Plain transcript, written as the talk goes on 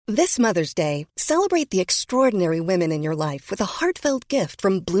This Mother's Day, celebrate the extraordinary women in your life with a heartfelt gift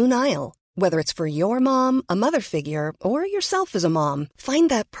from Blue Nile. Whether it's for your mom, a mother figure, or yourself as a mom, find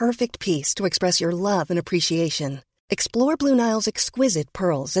that perfect piece to express your love and appreciation. Explore Blue Nile's exquisite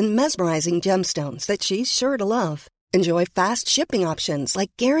pearls and mesmerizing gemstones that she's sure to love. Enjoy fast shipping options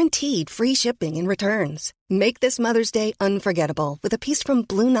like guaranteed free shipping and returns. Make this Mother's Day unforgettable with a piece from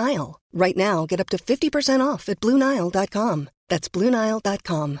Blue Nile. Right now, get up to 50% off at BlueNile.com. That's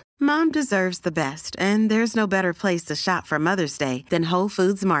BlueNile.com. Mom deserves the best, and there's no better place to shop for Mother's Day than Whole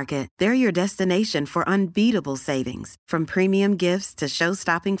Foods Market. They're your destination for unbeatable savings, from premium gifts to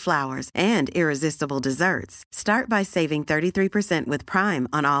show-stopping flowers and irresistible desserts. Start by saving 33% with Prime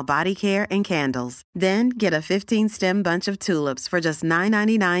on all body care and candles. Then get a 15-stem bunch of tulips for just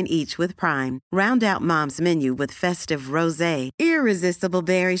 $9.99 each with Prime. Round out Mom's menu with festive rosé, irresistible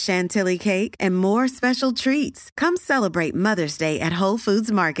berry chantilly cake, and more special treats. Come celebrate Mother's Day at Whole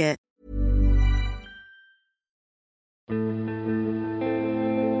Foods Market.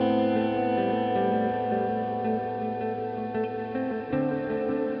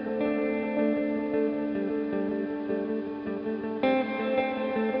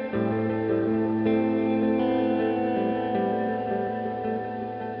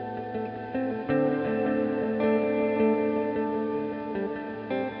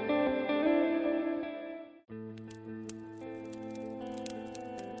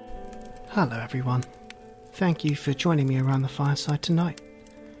 Hello everyone, thank you for joining me around the fireside tonight.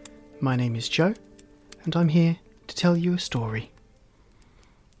 My name is Joe, and I'm here to tell you a story.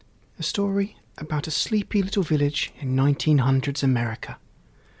 A story about a sleepy little village in 1900s America.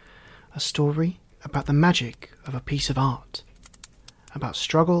 A story about the magic of a piece of art. About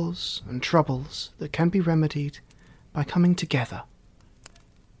struggles and troubles that can be remedied by coming together.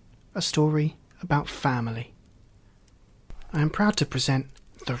 A story about family. I am proud to present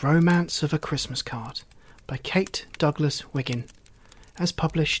The Romance of a Christmas Card by Kate Douglas Wiggin, as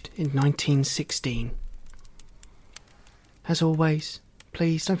published in 1916. As always,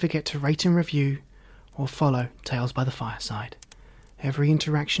 please don't forget to rate and review or follow Tales by the Fireside. Every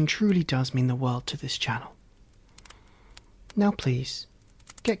interaction truly does mean the world to this channel. Now please,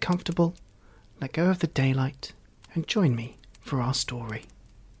 get comfortable, let go of the daylight, and join me for our story.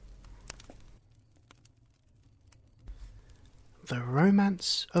 The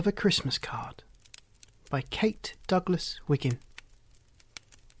Romance of a Christmas Card by Kate Douglas Wiggin.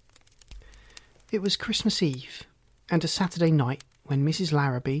 It was Christmas Eve and a Saturday night when Mrs.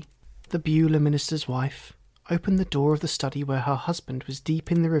 Larrabee, the Beulah minister's wife, opened the door of the study where her husband was deep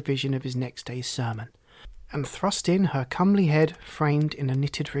in the revision of his next day's sermon, and thrust in her comely head framed in a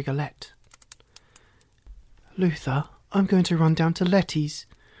knitted rigolette. "Luther, I'm going to run down to Letty's.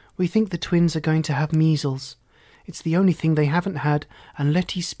 We think the twins are going to have measles. It's the only thing they haven't had, and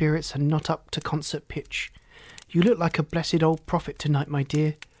Letty's spirits are not up to concert pitch. You look like a blessed old prophet tonight, my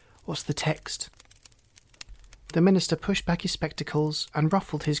dear. What's the text?" The minister pushed back his spectacles and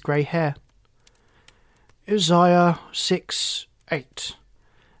ruffled his grey hair. "Isaiah 6:8.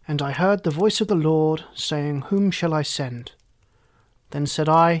 And I heard the voice of the Lord, saying, Whom shall I send? Then said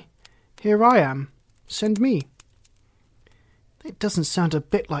I, Here I am, send me." "It doesn't sound a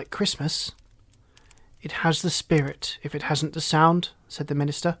bit like Christmas." "It has the spirit, if it hasn't the sound," said the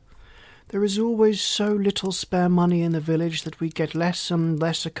minister. "There is always so little spare money in the village that we get less and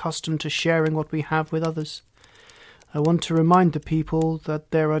less accustomed to sharing what we have with others. I want to remind the people that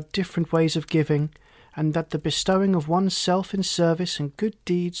there are different ways of giving, and that the bestowing of one's self in service and good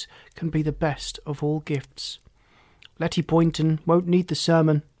deeds can be the best of all gifts. Letty Boynton won't need the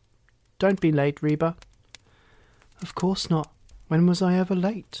sermon. Don't be late, Reba." "Of course not. When was I ever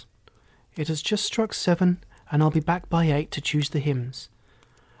late? It has just struck 7, and I'll be back by 8 to choose the hymns.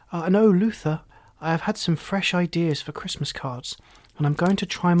 And oh, Luther, I have had some fresh ideas for Christmas cards, and I'm going to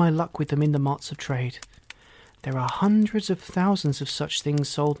try my luck with them in the marts of trade. There are hundreds of thousands of such things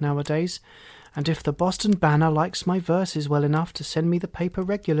sold nowadays, and if the Boston Banner likes my verses well enough to send me the paper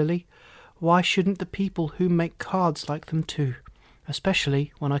regularly, why shouldn't the people who make cards like them too,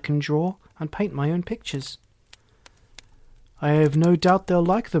 especially when I can draw and paint my own pictures?" "I have no doubt they'll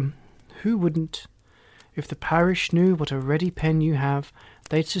like them. Who wouldn't? If the parish knew what a ready pen you have,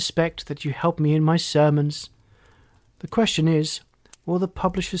 they'd suspect that you help me in my sermons. The question is, will the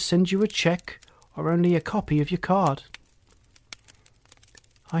publishers send you a cheque or only a copy of your card?"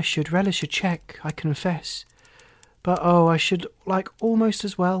 "I should relish a cheque, I confess. But oh, I should like almost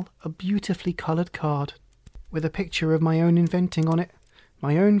as well a beautifully coloured card, with a picture of my own inventing on it,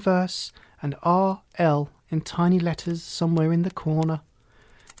 my own verse, and R.L. in tiny letters somewhere in the corner.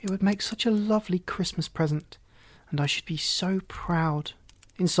 It would make such a lovely Christmas present, and I should be so proud."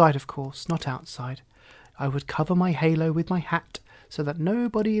 Inside, of course, not outside. I would cover my halo with my hat so that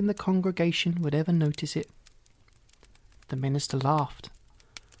nobody in the congregation would ever notice it. The minister laughed.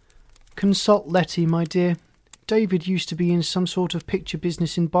 Consult Letty, my dear. David used to be in some sort of picture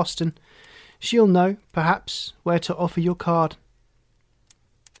business in Boston. She'll know, perhaps, where to offer your card.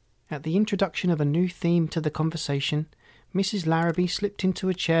 At the introduction of a new theme to the conversation, Mrs. Larrabee slipped into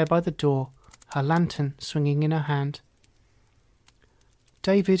a chair by the door, her lantern swinging in her hand.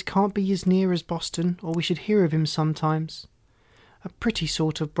 David can't be as near as Boston, or we should hear of him sometimes. A pretty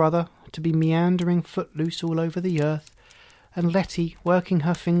sort of brother, to be meandering footloose all over the earth, and Letty working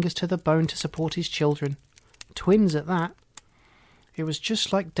her fingers to the bone to support his children. Twins at that. It was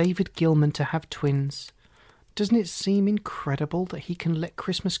just like David Gilman to have twins. Doesn't it seem incredible that he can let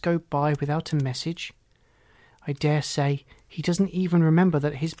Christmas go by without a message? I dare say he doesn't even remember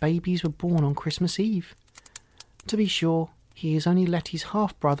that his babies were born on Christmas Eve. To be sure, he is only Letty's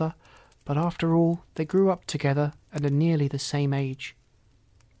half-brother, but after all, they grew up together and are nearly the same age.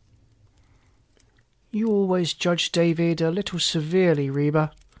 You always judge David a little severely,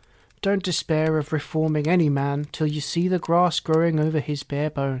 Reba. Don't despair of reforming any man till you see the grass growing over his bare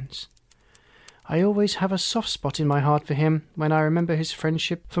bones. I always have a soft spot in my heart for him when I remember his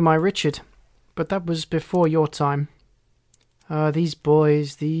friendship for my Richard, but that was before your time. These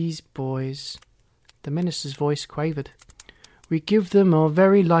boys. The minister's voice quavered. We give them our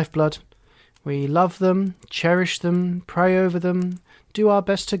very lifeblood. We love them, cherish them, pray over them, do our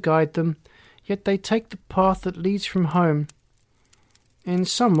best to guide them, yet they take the path that leads from home. In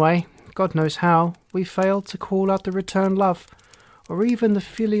some way, God knows how, we fail to call out the return love, or even the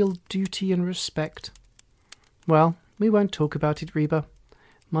filial duty and respect. Well, we won't talk about it, Reba.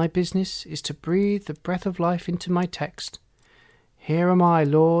 My business is to breathe the breath of life into my text. Here am I,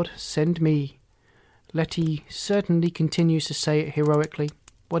 Lord, send me. Letty certainly continues to say it heroically,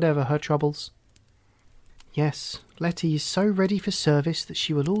 whatever her troubles. Yes, Letty is so ready for service that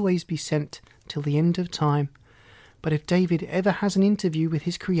she will always be sent till the end of time. But if David ever has an interview with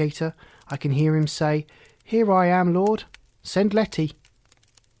his Creator, I can hear him say, Here I am, Lord, send Letty.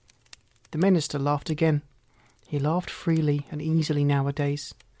 The minister laughed again. He laughed freely and easily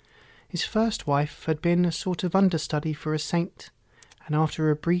nowadays. His first wife had been a sort of understudy for a saint, and after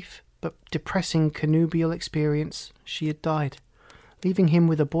a brief but depressing connubial experience, she had died, leaving him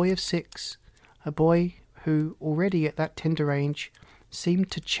with a boy of 6, a boy who, already at that tender age, seemed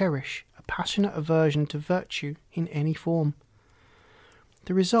to cherish a passionate aversion to virtue in any form.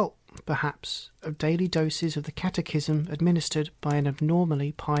 The result, perhaps, of daily doses of the catechism administered by an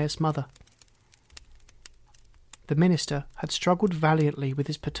abnormally pious mother. The minister had struggled valiantly with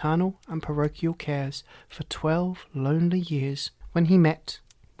his paternal and parochial cares for 12 lonely years when he met,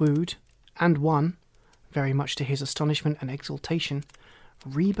 wooed, and won, very much to his astonishment and exultation,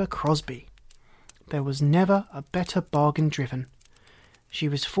 Reba Crosby. There was never a better bargain driven. She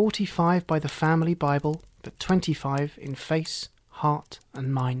was 45 by the family Bible, but 25 in face, heart,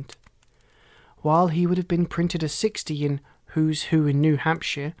 and mind. While he would have been printed as 60 in Who's Who in New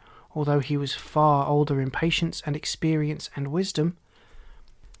Hampshire, although he was far older in patience and experience and wisdom,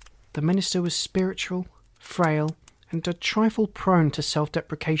 the minister was spiritual, frail, and a trifle prone to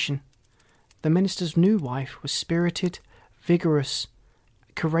self-deprecation. The minister's new wife was spirited, vigorous,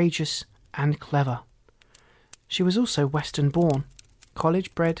 courageous, and clever. She was also Western-born,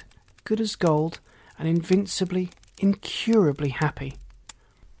 college-bred, good as gold, and invincibly, incurably happy.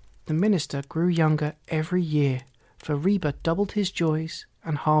 The minister grew younger every year, for Reba doubled his joys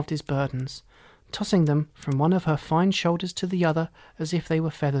and halved his burdens, tossing them from one of her fine shoulders to the other as if they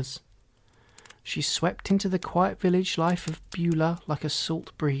were feathers. She swept into the quiet village life of Beulah like a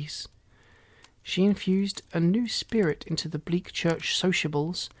salt breeze. She infused a new spirit into the bleak church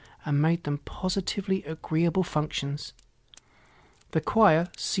sociables and made them positively agreeable functions. The choir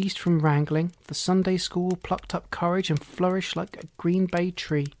ceased from wrangling, the Sunday school plucked up courage and flourished like a green bay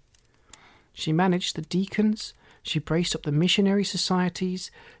tree. She managed the deacons, she braced up the missionary societies,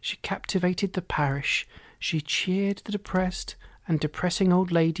 she captivated the parish, she cheered the depressed and depressing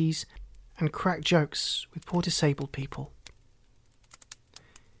old ladies, and cracked jokes with poor disabled people.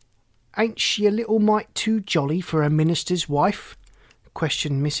 "Ain't she a little mite too jolly for a minister's wife?"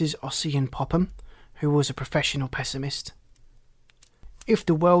 questioned Mrs. Ossian Popham, who was a professional pessimist. "If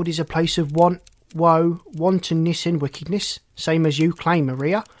the world is a place of want, woe, wantonness and wickedness, same as you claim,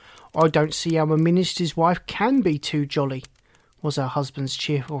 Maria, I don't see how a minister's wife can be too jolly," was her husband's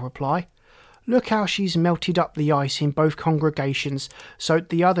cheerful reply. "Look how she's melted up the ice in both congregations, so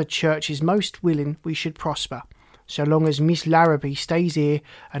the other church is most willing we should prosper, so long as Miss Larrabee stays here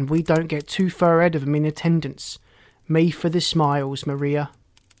and we don't get too far ahead of 'em in attendance. Me for the smiles, Maria,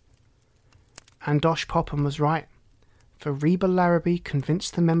 And Osh Popham was right, for Reba Larrabee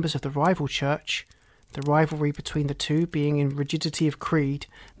convinced the members of the rival church, the rivalry between the two being in rigidity of creed,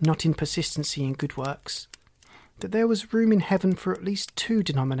 not in persistency in good works, that there was room in heaven for at least 2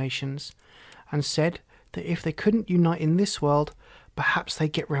 denominations, and said that if they couldn't unite in this world, perhaps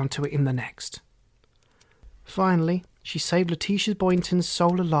they'd get round to it in the next. Finally, she saved Letitia Boynton's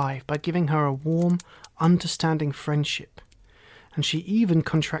soul alive by giving her a warm, understanding friendship, and she even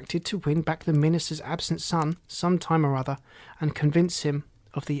contracted to win back the minister's absent son some time or other and convince him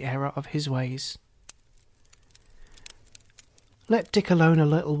of the error of his ways. "Let Dick alone a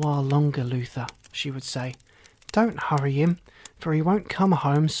little while longer, Luther," she would say. "Don't hurry him, for he won't come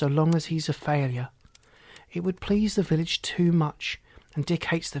home so long as he's a failure. It would please the village too much, and Dick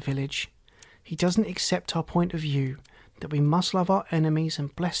hates the village. He doesn't accept our point of view, that we must love our enemies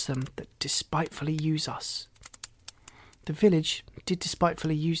and bless them that despitefully use us." The village did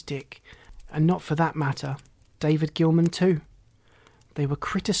despitefully use Dick, and not for that matter, David Gilman too. They were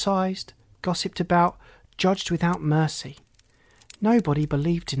criticised, gossiped about, judged without mercy. Nobody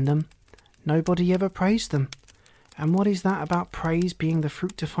believed in them. Nobody ever praised them. And what is that about praise being the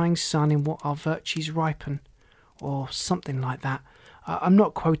fructifying sun in what our virtues ripen? Or something like that. I'm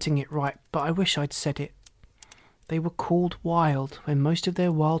not quoting it right, but I wish I'd said it. They were called wild when most of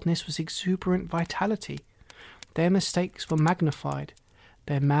their wildness was exuberant vitality. Their mistakes were magnified,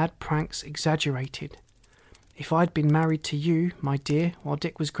 their mad pranks exaggerated. If I'd been married to you, my dear, while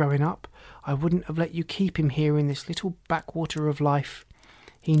Dick was growing up, I wouldn't have let you keep him here in this little backwater of life.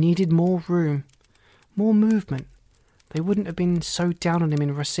 He needed more room, more movement. They wouldn't have been so down on him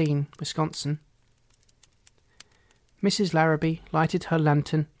in Racine, Wisconsin. Mrs. Larrabee lighted her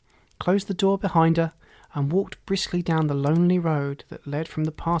lantern, closed the door behind her, and walked briskly down the lonely road that led from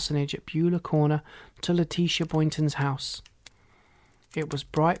the parsonage at Beulah Corner to Letitia Boynton's house. It was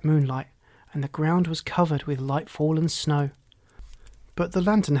bright moonlight, and the ground was covered with light-fallen snow. But the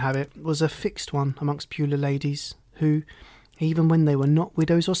lantern habit was a fixed one amongst Beulah ladies, who, even when they were not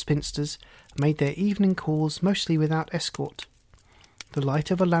widows or spinsters, made their evening calls mostly without escort. The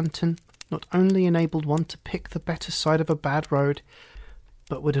light of a lantern not only enabled one to pick the better side of a bad road,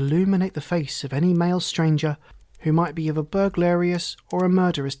 but would illuminate the face of any male stranger who might be of a burglarious or a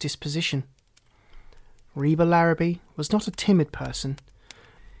murderous disposition. Reba Larrabee was not a timid person.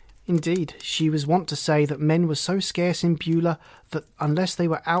 Indeed, she was wont to say that men were so scarce in Beulah that unless they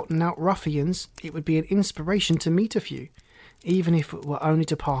were out-and-out ruffians, it would be an inspiration to meet a few, even if it were only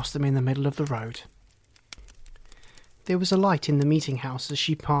to pass them in the middle of the road. There was a light in the meeting house as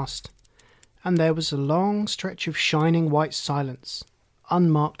she passed, and there was a long stretch of shining white silence,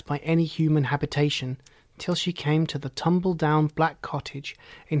 unmarked by any human habitation, till she came to the tumble-down black cottage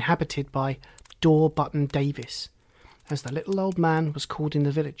inhabited by Door-Button Davis, as the little old man was called in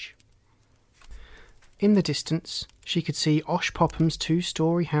the village. In the distance, she could see Osh Popham's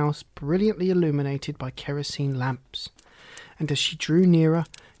 2-story house brilliantly illuminated by kerosene lamps, and as she drew nearer,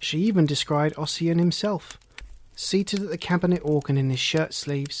 she even descried Ossian himself, seated at the cabinet organ in his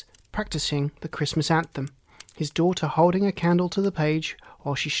shirt-sleeves, practising the Christmas anthem, his daughter holding a candle to the page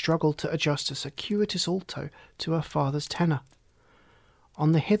while she struggled to adjust a circuitous alto to her father's tenor.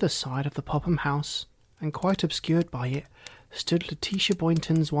 On the hither side of the Popham house, and quite obscured by it, stood Letitia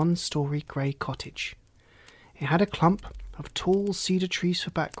Boynton's 1-story grey cottage. It had a clump of tall cedar trees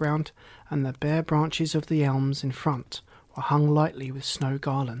for background, and the bare branches of the elms in front were hung lightly with snow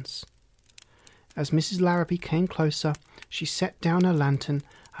garlands. As Mrs. Larrabee came closer, she set down her lantern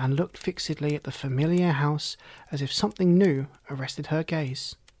and looked fixedly at the familiar house as if something new arrested her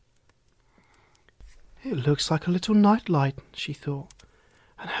gaze. "It looks like a little night-light," she thought,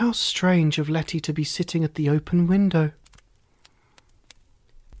 "and how strange of Letty to be sitting at the open window."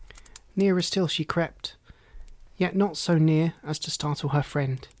 Nearer still she crept, yet not so near as to startle her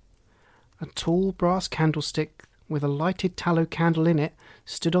friend. A tall brass candlestick with a lighted tallow candle in it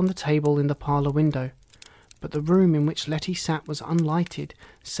stood on the table in the parlour window, but the room in which Letty sat was unlighted,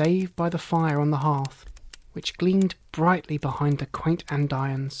 save by the fire on the hearth, which gleamed brightly behind the quaint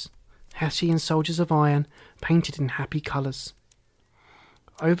andirons, Hessian soldiers of iron, painted in happy colours.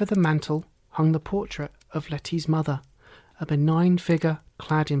 Over the mantel hung the portrait of Letty's mother, a benign figure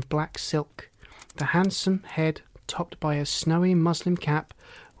clad in black silk, the handsome head topped by a snowy muslin cap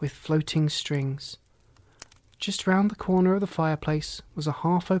with floating strings. Just round the corner of the fireplace was a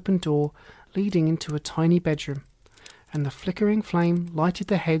half-open door leading into a tiny bedroom, and the flickering flame lighted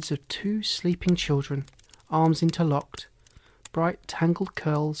the heads of 2 sleeping children, arms interlocked, bright tangled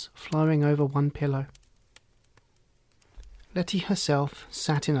curls flowing over one pillow. Letty herself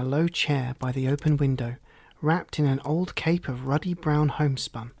sat in a low chair by the open window, wrapped in an old cape of ruddy brown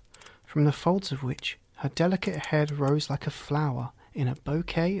homespun, from the folds of which her delicate head rose like a flower in a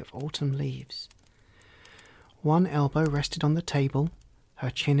bouquet of autumn leaves. One elbow rested on the table, her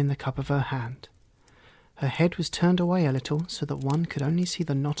chin in the cup of her hand. Her head was turned away a little so that one could only see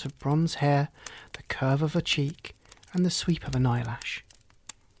the knot of bronze hair, the curve of a cheek, and the sweep of an eyelash.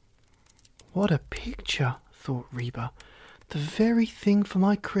 "What a picture," thought Reba. "The very thing for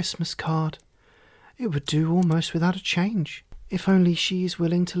my Christmas card. It would do almost without a change, if only she is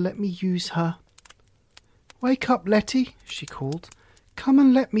willing to let me use her." "Wake up, Letty," she called. "Come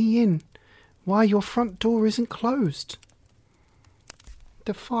and let me in. Why, your front door isn't closed."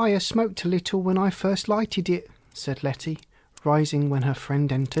 "The fire smoked a little when I first lighted it," said Letty, rising when her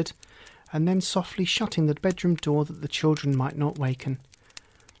friend entered, and then softly shutting the bedroom door that the children might not waken.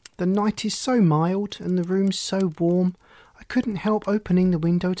 "The night is so mild, and the room so warm, I couldn't help opening the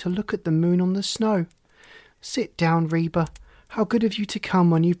window to look at the moon on the snow. Sit down, Reba. How good of you to come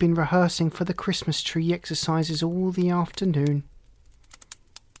when you've been rehearsing for the Christmas tree exercises all the afternoon."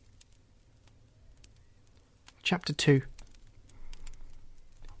 Chapter 2.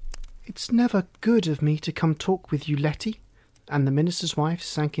 "It's never good of me to come talk with you, Letty," and the minister's wife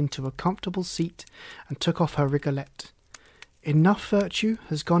sank into a comfortable seat and took off her rigolette. "Enough virtue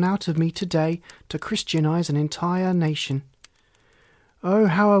has gone out of me today to Christianize an entire nation. Oh,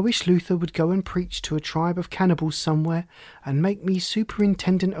 how I wish Luther would go and preach to a tribe of cannibals somewhere and make me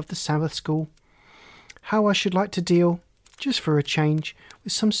superintendent of the Sabbath school. How I should like to deal, just for a change,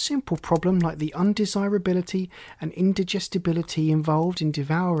 with some simple problem like the undesirability and indigestibility involved in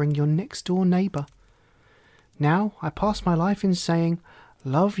devouring your next-door neighbour. Now I pass my life in saying,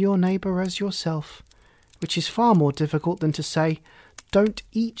 'Love your neighbour as yourself,' which is far more difficult than to say, 'Don't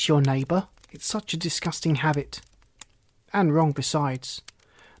eat your neighbour.' It's such a disgusting habit. And wrong besides,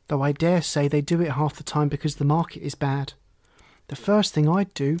 though I dare say they do it half the time because the market is bad. The first thing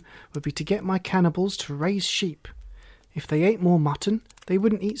I'd do would be to get my cannibals to raise sheep. If they ate more mutton, they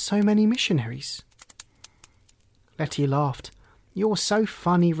wouldn't eat so many missionaries." Letty laughed. "You're so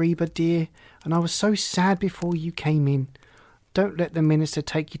funny, Reba dear, and I was so sad before you came in. Don't let the minister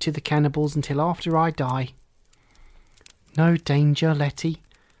take you to the cannibals until after I die." "No danger, Letty.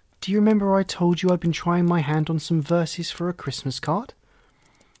 Do you remember I told you I'd been trying my hand on some verses for a Christmas card?"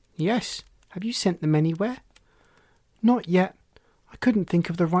 "Yes. Have you sent them anywhere?" "Not yet. I couldn't think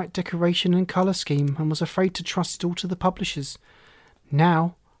of the right decoration and colour scheme and was afraid to trust it all to the publishers.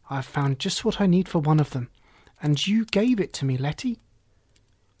 Now I've found just what I need for one of them, and you gave it to me, Letty."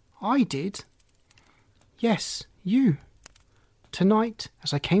 "I did?" "Yes, you. Tonight,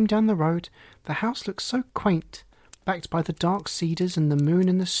 as I came down the road, the house looked so quaint, backed by the dark cedars, and the moon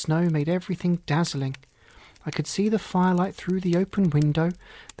and the snow made everything dazzling. I could see the firelight through the open window,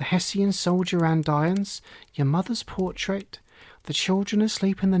 the Hessian soldier andirons, your mother's portrait, the children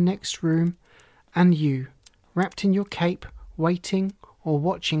asleep in the next room, and you, wrapped in your cape, waiting or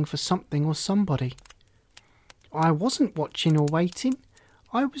watching for something or somebody." "I wasn't watching or waiting.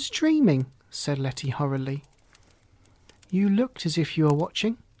 I was dreaming," said Letty hurriedly. "You looked as if you were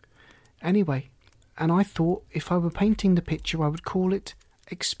watching. Anyway, and I thought if I were painting the picture I would call it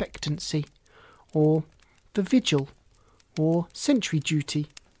Expectancy, or The Vigil, or Sentry Duty.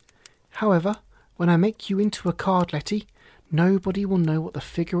 However, when I make you into a card, Letty, nobody will know what the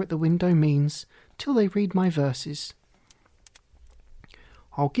figure at the window means till they read my verses.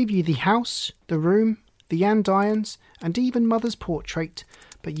 I'll give you the house, the room, the andirons, and even Mother's portrait,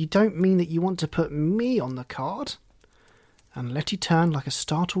 but you don't mean that you want to put me on the card?" And Letty turned like a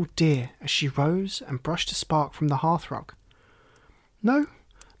startled deer as she rose and brushed a spark from the hearthrug. "No,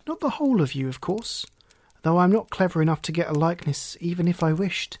 not the whole of you, of course, though I'm not clever enough to get a likeness even if I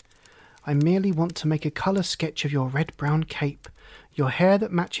wished. I merely want to make a colour sketch of your red-brown cape, your hair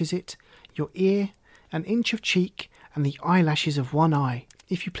that matches it, your ear, an inch of cheek, and the eyelashes of one eye,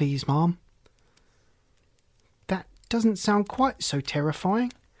 if you please, ma'am." "That doesn't sound quite so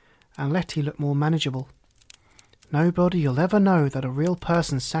terrifying," and Letty looked more manageable. "Nobody'll ever know that a real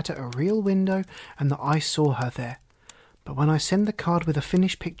person sat at a real window and that I saw her there. But when I send the card with a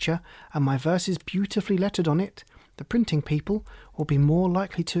finished picture and my verses beautifully lettered on it, the printing people will be more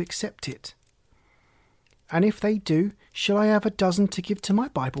likely to accept it." "And if they do, shall I have a dozen to give to my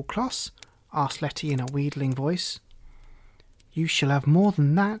Bible class?" asked Letty in a wheedling voice. "You shall have more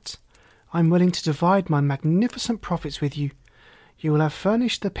than that. I'm willing to divide my magnificent profits with you. You will have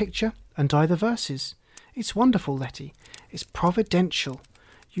furnished the picture and I the verses. It's wonderful, Letty. It's providential.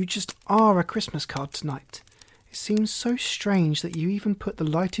 You just are a Christmas card tonight. It seems so strange that you even put the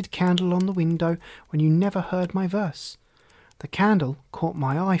lighted candle on the window when you never heard my verse. The candle caught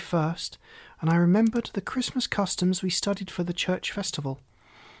my eye first, and I remembered the Christmas customs we studied for the church festival.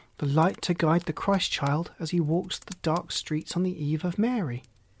 the light to guide the Christ-child as he walks the dark streets on the eve of Mary."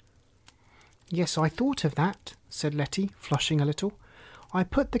 "Yes, I thought of that," said Letty, flushing a little. "I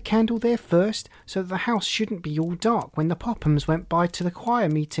put the candle there first so that the house shouldn't be all dark when the Pophams went by to the choir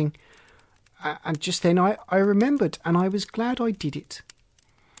meeting. And just then I remembered, and I was glad I did it."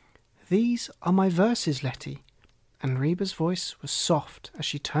 "These are my verses, Letty," and Reba's voice was soft as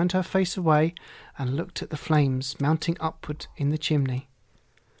she turned her face away and looked at the flames mounting upward in the chimney.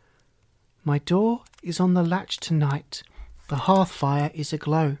 "My door is on the latch tonight, the hearth fire is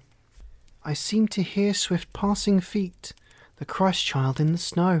aglow. I seem to hear swift passing feet, the Christ-child in the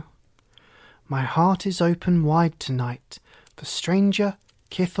snow. My heart is open wide tonight, for stranger,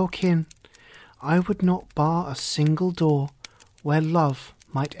 kith or kin. I would not bar a single door where love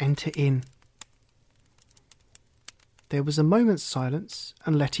might enter in." There was a moment's silence,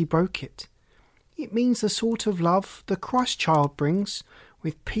 and Letty broke it. "It means the sort of love the Christ-child brings,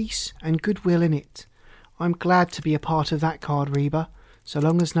 with peace and goodwill in it. I'm glad to be a part of that card, Reba, so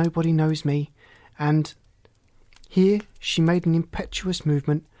long as nobody knows me, and—" Here she made an impetuous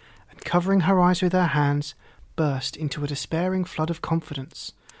movement, and covering her eyes with her hands, burst into a despairing flood of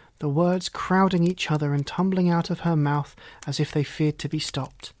confidence, the words crowding each other and tumbling out of her mouth as if they feared to be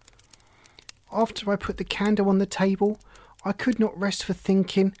stopped. "After I put the candle on the table, I could not rest for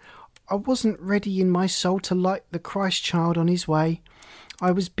thinking. I wasn't ready in my soul to light the Christ-child on his way. I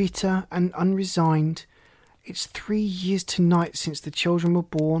was bitter and unresigned. It's 3 years tonight since the children were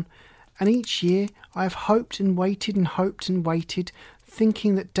born, and each year I have hoped and waited and hoped and waited,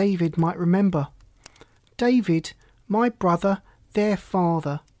 thinking that David might remember. David, my brother, their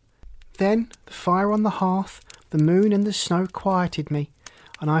father. Then the fire on the hearth, the moon and the snow quieted me,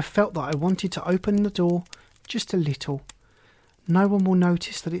 and I felt that I wanted to open the door just a little. No one will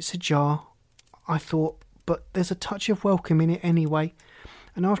notice that it's ajar, I thought, but there's a touch of welcome in it anyway.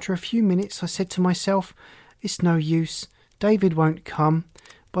 And after a few minutes I said to myself, it's no use, David won't come,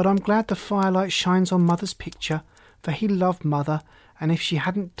 but I'm glad the firelight shines on Mother's picture, for he loved Mother, and if she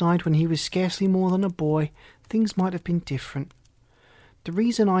hadn't died when he was scarcely more than a boy, things might have been different. The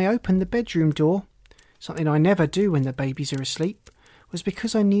reason I opened the bedroom door, something I never do when the babies are asleep, was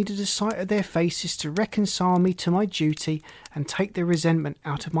because I needed a sight of their faces to reconcile me to my duty and take the resentment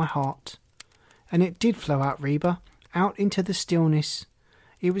out of my heart. And it did flow out, Reba, out into the stillness.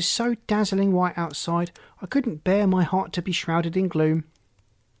 It was so dazzling white outside, I couldn't bear my heart to be shrouded in gloom.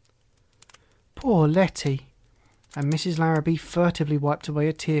 Poor Letty! And Mrs. Larrabee furtively wiped away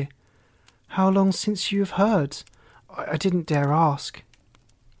a tear. How long since you have heard? I didn't dare ask.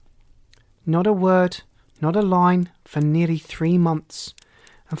 Not a word, not a line, for nearly 3 months.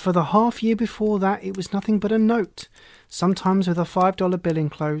 And for the half year before that it was nothing but a note, sometimes with a $5 bill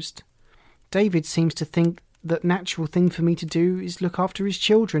enclosed. David seems to think that natural thing for me to do is look after his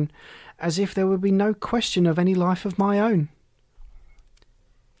children, as if there would be no question of any life of my own.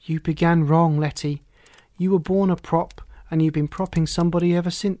 You began wrong, Letty. You were born a prop, and you've been propping somebody ever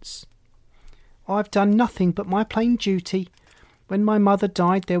since. I've done nothing but my plain duty. When my mother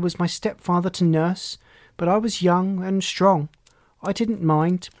died there was my stepfather to nurse, but I was young and strong. I didn't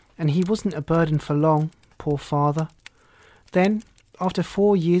mind, and he wasn't a burden for long, poor father. Then, after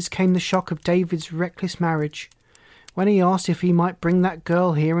 4 years came the shock of David's reckless marriage. When he asked if he might bring that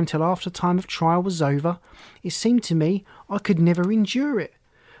girl here until after time of trial was over, it seemed to me I could never endure it.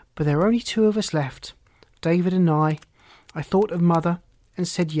 But there were only 2 of us left, David and I. I thought of Mother and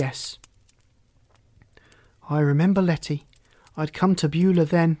said yes. I remember, Letty. I'd come to Beulah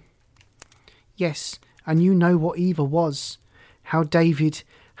then. Yes, and you know what Eva was. How David,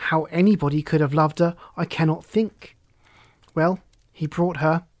 how anybody could have loved her, I cannot think. Well, he brought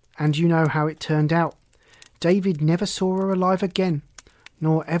her, and you know how it turned out. David never saw her alive again,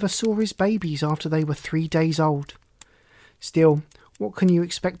 nor ever saw his babies after they were 3 days old. Still, what can you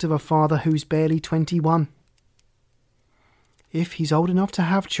expect of a father who's barely 21? If he's old enough to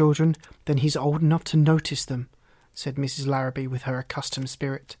have children, then he's old enough to notice them, said Mrs. Larrabee with her accustomed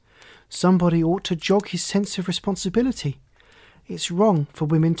spirit. Somebody ought to jog his sense of responsibility. It's wrong for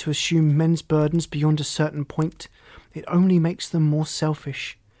women to assume men's burdens beyond a certain point. It only makes them more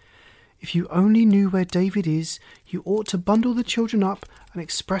selfish. If you only knew where David is, you ought to bundle the children up and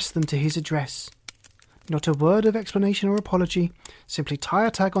express them to his address. Not a word of explanation or apology, simply tie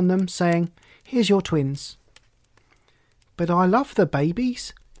a tag on them saying, here's your twins. But I love the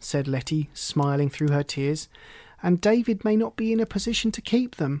babies, said Letty, smiling through her tears, and David may not be in a position to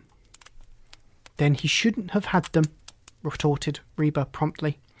keep them. Then he shouldn't have had them, retorted Reba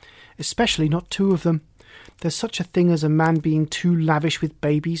promptly. Especially not 2 of them. There's such a thing as a man being too lavish with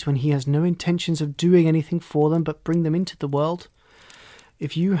babies when he has no intentions of doing anything for them but bring them into the world.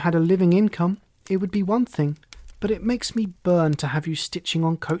 If you had a living income, it would be one thing, but it makes me burn to have you stitching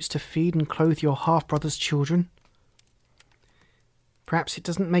on coats to feed and clothe your half-brother's children." "Perhaps it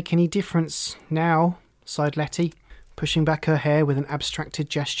doesn't make any difference now," sighed Letty, pushing back her hair with an abstracted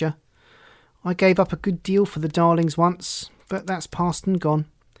gesture. "I gave up a good deal for the darlings once, but that's past and gone.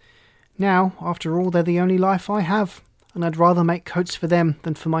 Now, after all, they're the only life I have, and I'd rather make coats for them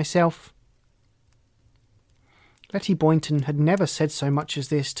than for myself." Letty Boynton had never said so much as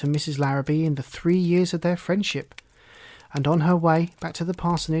this to Mrs. Larrabee in the 3 years of their friendship, and on her way back to the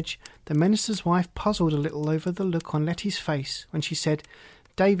parsonage, the minister's wife puzzled a little over the look on Letty's face when she said,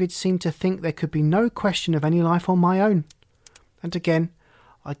 "David seemed to think there could be no question of any life on my own. And again,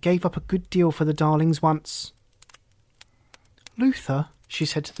 I gave up a good deal for the darlings once." "Luther," she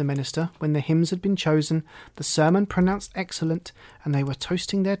said to the minister, when the hymns had been chosen, the sermon pronounced excellent, and they were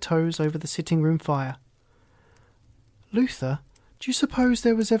toasting their toes over the sitting-room fire. "Luther, do you suppose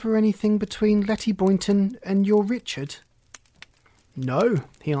there was ever anything between Letty Boynton and your Richard?" "No,"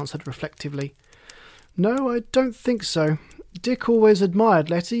 he answered reflectively. "No, I don't think so. Dick always admired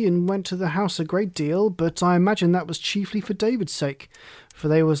Letty and went to the house a great deal, but I imagine that was chiefly for David's sake, for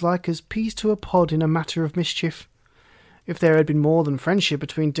they was like as peas to a pod in a matter of mischief. If there had been more than friendship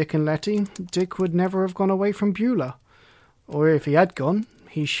between Dick and Letty, Dick would never have gone away from Beulah. Or if he had gone,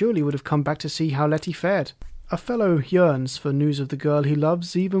 he surely would have come back to see how Letty fared. A fellow yearns for news of the girl he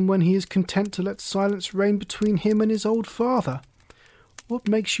loves, even when he is content to let silence reign between him and his old father. What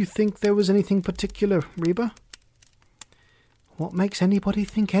makes you think there was anything particular, Reba?" "What makes anybody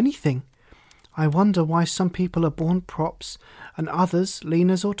think anything? I wonder why some people are born props and others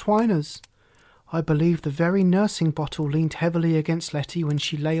leaners or twiners. I believe the very nursing bottle leaned heavily against Letty when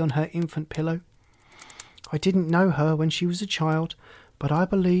she lay on her infant pillow. I didn't know her when she was a child, but I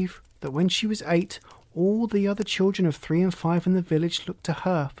believe that when she was 8, all the other children of 3 and 5 in the village looked to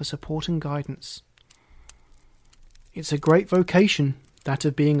her for support and guidance." "It's a great vocation, that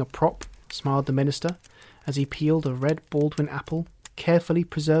of being a prop," smiled the minister, as he peeled a red Baldwin apple, carefully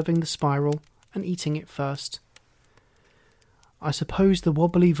preserving the spiral and eating it first. "I suppose the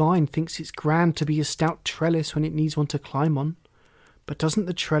wobbly vine thinks it's grand to be a stout trellis when it needs one to climb on, but doesn't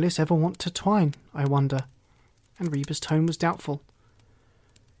the trellis ever want to twine, I wonder?" And Reba's tone was doubtful.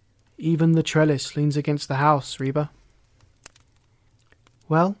 "Even the trellis leans against the house, Reba."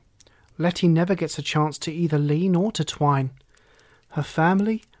 "Well, Letty never gets a chance to either lean or to twine. Her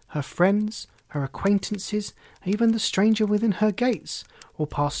family, her friends, her acquaintances, even the stranger within her gates, will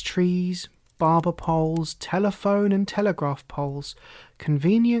pass trees, barber poles, telephone and telegraph poles,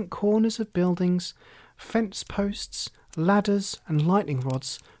 convenient corners of buildings, fence posts, ladders and lightning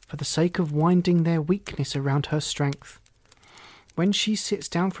rods for the sake of winding their weakness around her strength. When she sits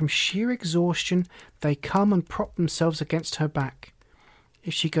down from sheer exhaustion, they come and prop themselves against her back.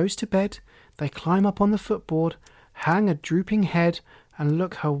 If she goes to bed, they climb up on the footboard, hang a drooping head, and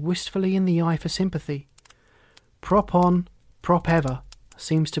look her wistfully in the eye for sympathy. Prop on, prop ever,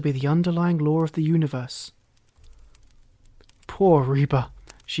 seems to be the underlying law of the universe." "Poor Reba,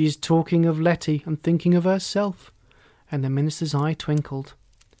 she is talking of Letty and thinking of herself," and the minister's eye twinkled.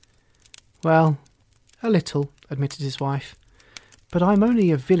 "Well, a little," admitted his wife. "But I'm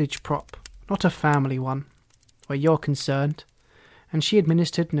only a village prop, not a family one, where you're concerned," and she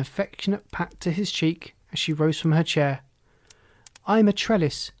administered an affectionate pat to his cheek as she rose from her chair. "I'm a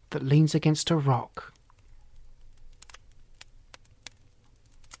trellis that leans against a rock."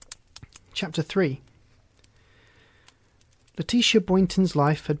 Chapter 3. Letitia Boynton's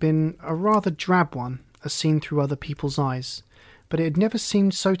life had been a rather drab one, as seen through other people's eyes, but it had never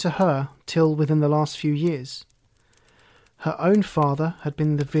seemed so to her till within the last few years. Her own father had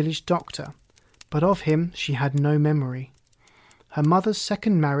been the village doctor, but of him she had no memory. Her mother's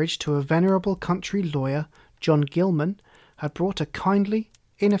second marriage to a venerable country lawyer, John Gilman, had brought a kindly,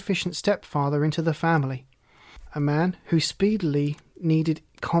 inefficient stepfather into the family, a man who speedily needed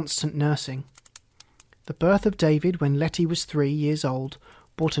constant nursing. The birth of David when Letty was 3 years old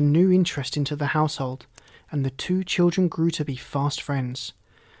brought a new interest into the household, and the 2 children grew to be fast friends.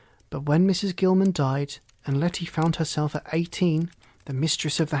 But when Mrs. Gilman died, and Letty found herself at 18, the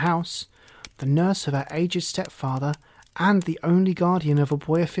mistress of the house, the nurse of her aged stepfather, and the only guardian of a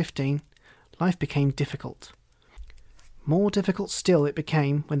boy of 15, life became difficult. More difficult still it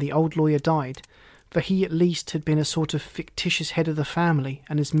became when the old lawyer died, for he at least had been a sort of fictitious head of the family,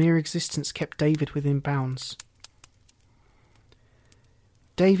 and his mere existence kept David within bounds.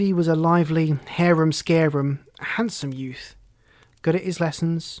 Davy was a lively, harum-scarum, handsome youth, good at his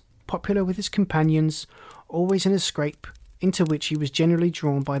lessons, popular with his companions, always in a scrape, into which he was generally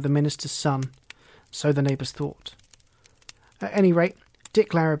drawn by the minister's son, so the neighbours thought. At any rate,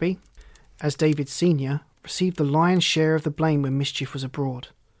 Dick Larrabee, as David Sr., received the lion's share of the blame when mischief was abroad.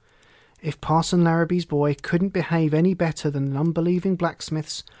 If Parson Larrabee's boy couldn't behave any better than unbelieving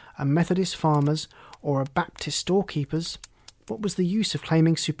blacksmiths, a Methodist farmers, or a Baptist storekeepers, what was the use of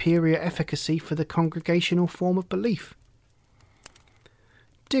claiming superior efficacy for the congregational form of belief?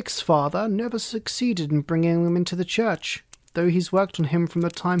 Dick's father never succeeded in bringing him into the church, though he's worked on him from the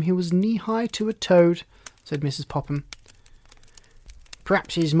time he was knee-high to a toad, said Mrs. Popham.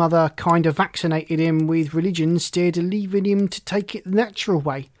 Perhaps his mother kind of vaccinated him with religion instead of leaving him to take it the natural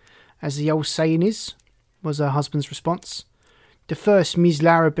way, as the old saying is, was her husband's response. The first Miss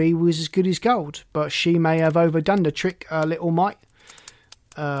Larrabee was as good as gold, but she may have overdone the trick a little mite.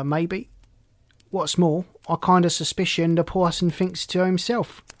 Maybe. What's more, I kind of suspicion the parson thinks to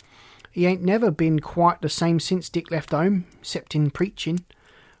himself. He ain't never been quite the same since Dick left home, except in preaching.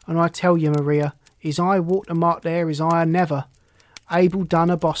 And I tell you, Maria, his high watermark there is higher never. Abel Dunn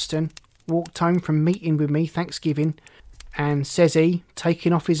of Boston walked home from meeting with me Thanksgiving, and says he,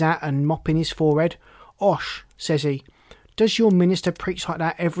 taking off his hat and mopping his forehead, "Osh," says he, "does your minister preach like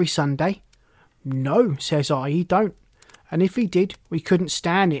that every Sunday?" "No," says I, "he don't. And if he did, we couldn't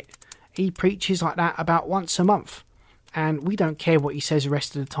stand it. He preaches like that about once a month, and we don't care what he says the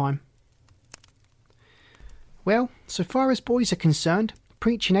rest of the time." Well, so far as boys are concerned,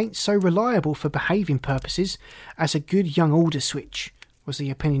 preaching ain't so reliable for behaving purposes as a good young alder switch, was the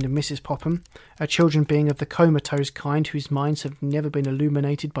opinion of Mrs. Popham, her children being of the comatose kind whose minds have never been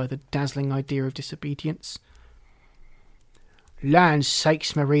illuminated by the dazzling idea of disobedience. "Land's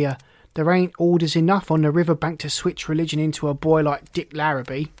sakes, Maria, there ain't orders enough on the river bank to switch religion into a boy like Dick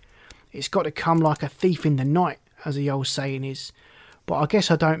Larrabee. It's got to come like a thief in the night, as the old saying is. But I guess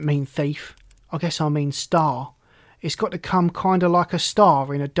I don't mean thief. I guess I mean star. It's got to come kind of like a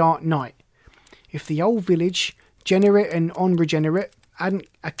star in a dark night. If the old village, generate and unregenerate, hadn't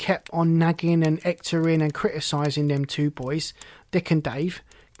a kept on nagging and hectoring and criticising them two boys, Dick and Dave,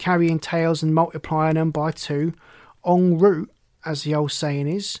 carrying tales and multiplying them by two, en route, as the old saying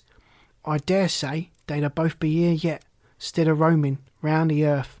is, I dare say they'd a both be here yet, stead of roaming round the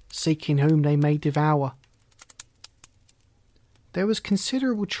earth, seeking whom they may devour. There was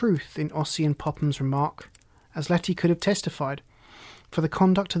considerable truth in Ossian Popham's remark, as Letty could have testified, for the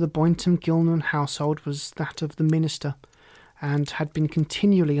conduct of the Boynton Gilman household was that of the minister, and had been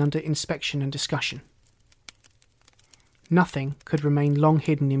continually under inspection and discussion. Nothing could remain long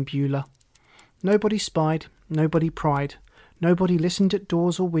hidden in Beulah. Nobody spied, nobody pried, nobody listened at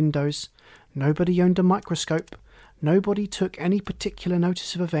doors or windows, nobody owned a microscope, nobody took any particular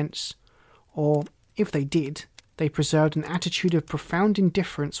notice of events, or, if they did, they preserved an attitude of profound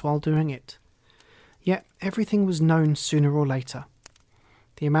indifference while doing it. Yet everything was known sooner or later.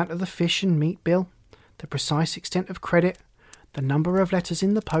 The amount of the fish and meat bill, the precise extent of credit, the number of letters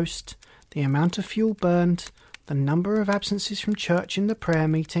in the post, the amount of fuel burned, the number of absences from church in the prayer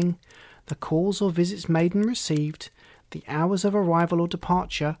meeting, the calls or visits made and received, the hours of arrival or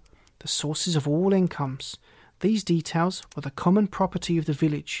departure, the sources of all incomes. These details were the common property of the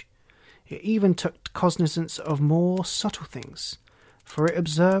village. It even took cognizance of more subtle things, for it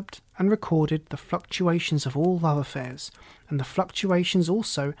observed and recorded the fluctuations of all love affairs, and the fluctuations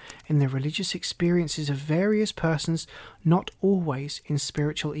also in the religious experiences of various persons not always in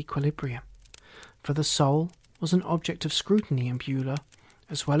spiritual equilibrium. For the soul was an object of scrutiny in Beulah,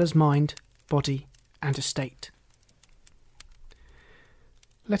 as well as mind, body, and estate.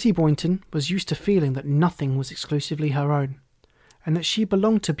 Letty Boynton was used to feeling that nothing was exclusively her own, and that she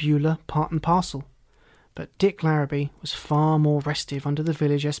belonged to Beulah part and parcel. But Dick Larrabee was far more restive under the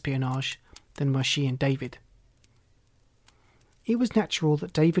village espionage than were she and David. It was natural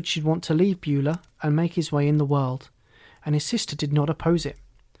that David should want to leave Beulah and make his way in the world, and his sister did not oppose it.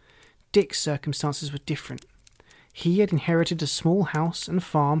 Dick's circumstances were different. He had inherited a small house and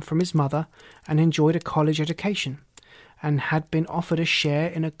farm from his mother and enjoyed a college education, and had been offered a share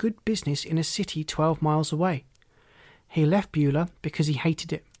in a good business in a city 12 miles away. He left Beulah because he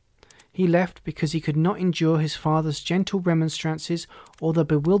hated it. He left because he could not endure his father's gentle remonstrances or the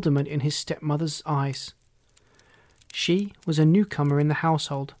bewilderment in his stepmother's eyes. She was a newcomer in the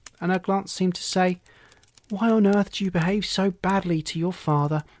household, and her glance seemed to say, "Why on earth do you behave so badly to your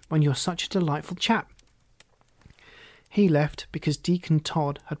father when you're such a delightful chap?" He left because Deacon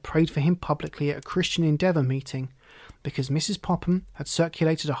Todd had prayed for him publicly at a Christian Endeavour meeting, because Mrs. Popham had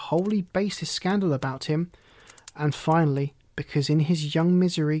circulated a wholly baseless scandal about him, and finally because in his young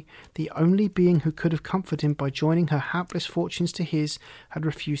misery the only being who could have comforted him by joining her hapless fortunes to his had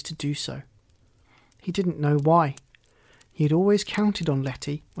refused to do so. He didn't know why. He had always counted on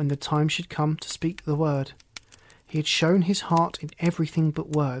Letty when the time should come to speak the word. He had shown his heart in everything but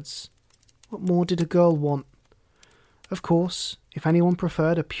words. What more did a girl want? Of course, if anyone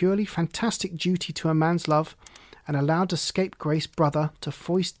preferred a purely fantastic duty to a man's love, and allowed a scapegrace brother to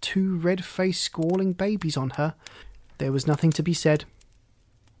foist 2 red-faced squalling babies on her, there was nothing to be said.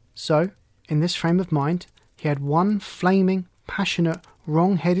 So, in this frame of mind, he had one flaming, passionate,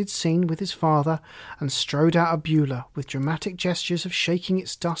 wrong-headed scene with his father, and strode out of Beulah with dramatic gestures of shaking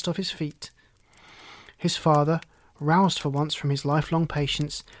its dust off his feet. His father, roused for once from his lifelong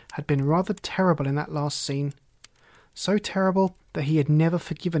patience, had been rather terrible in that last scene. So terrible that he had never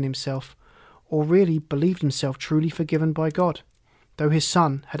forgiven himself, or really believed himself truly forgiven by God, though his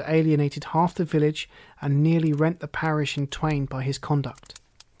son had alienated half the village and nearly rent the parish in twain by his conduct.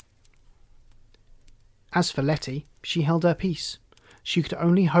 As for Letty, she held her peace. She could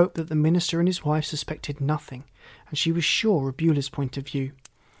only hope that the minister and his wife suspected nothing, and she was sure of Beulah's point of view,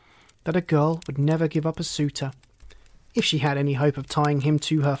 that a girl would never give up a suitor, if she had any hope of tying him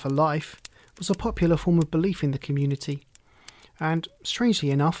to her for life, was a popular form of belief in the community. And, strangely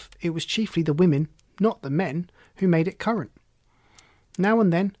enough, it was chiefly the women, not the men, who made it current. Now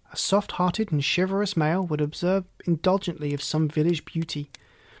and then, a soft-hearted and chivalrous male would observe indulgently of some village beauty.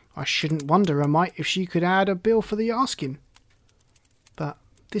 I shouldn't wonder a mite if she could add a bill for the asking. But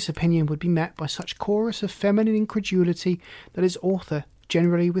this opinion would be met by such chorus of feminine incredulity that its author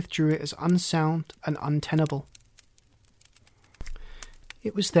generally withdrew it as unsound and untenable.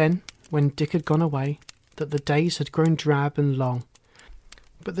 It was then, when Dick had gone away, that the days had grown drab and long.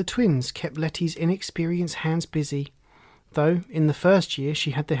 But the twins kept Letty's inexperienced hands busy, though in the first year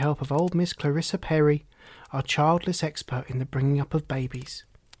she had the help of old Miss Clarissa Perry, our childless expert in the bringing up of babies.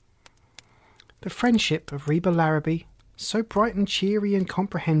 The friendship of Reba Larrabee, so bright and cheery and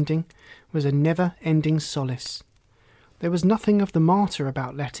comprehending, was a never-ending solace. There was nothing of the martyr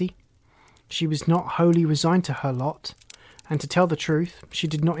about Letty. She was not wholly resigned to her lot, and to tell the truth, she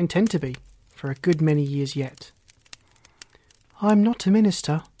did not intend to be, for a good many years yet. "I'm not a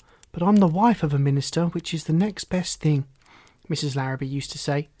minister, but I'm the wife of a minister, which is the next best thing," Mrs. Larrabee used to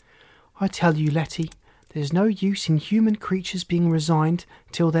say. "I tell you, Letty, there's no use in human creatures being resigned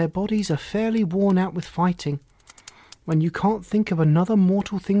till their bodies are fairly worn out with fighting. When you can't think of another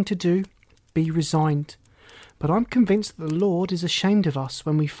mortal thing to do, be resigned. But I'm convinced that the Lord is ashamed of us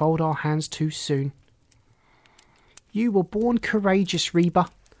when we fold our hands too soon." "You were born courageous, Reba,"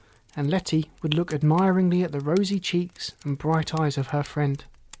 and Letty would look admiringly at the rosy cheeks and bright eyes of her friend.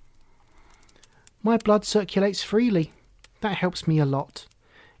 "My blood circulates freely. That helps me a lot.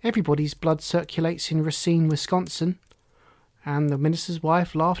 Everybody's blood circulates in Racine, Wisconsin." And the minister's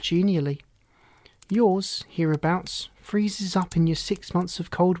wife laughed genially. "Yours, hereabouts, freezes up in your 6 months of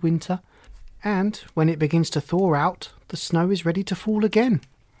cold winter, and when it begins to thaw out, the snow is ready to fall again.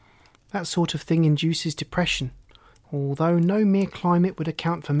 That sort of thing induces depression, although no mere climate would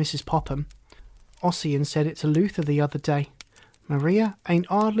account for Mrs. Popham. Ossian said it to Luther the other day. Maria ain't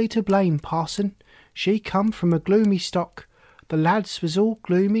hardly to blame, parson. She come from a gloomy stock. The lads was all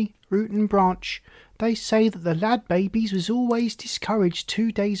gloomy, root and branch. They say that the lad babies was always discouraged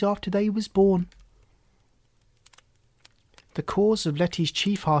 2 days after they was born." The cause of Letty's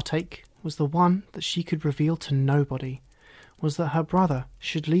chief heartache was the one that she could reveal to nobody, was that her brother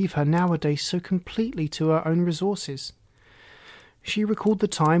should leave her nowadays so completely to her own resources. She recalled the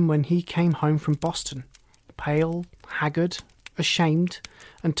time when he came home from Boston, pale, haggard, ashamed,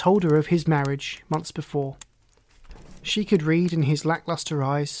 and told her of his marriage months before. She could read in his lacklustre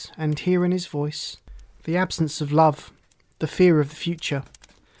eyes and hear in his voice the absence of love, the fear of the future.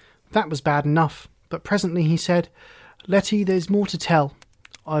 That was bad enough, but presently he said, "Letty, there's more to tell.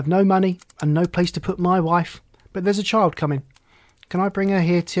 I've no money and no place to put my wife, but there's a child coming. Can I bring her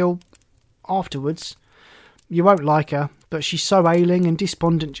here till afterwards? You won't like her, but she's so ailing and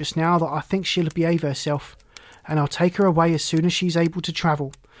despondent just now that I think she'll behave herself, and I'll take her away as soon as she's able to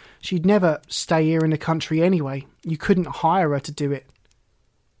travel. She'd never stay here in the country anyway. You couldn't hire her to do it."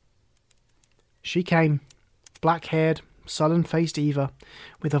 She came, black-haired, sullen-faced Eva,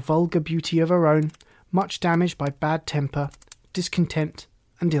 with a vulgar beauty of her own, much damaged by bad temper, discontent,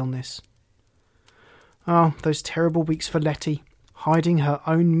 and illness. Oh, those terrible weeks for Letty, hiding her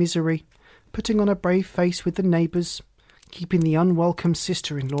own misery, putting on a brave face with the neighbours, keeping the unwelcome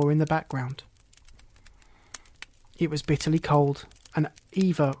sister-in-law in the background. It was bitterly cold, and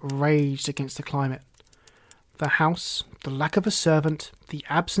Eva raged against the climate. The house, the lack of a servant, the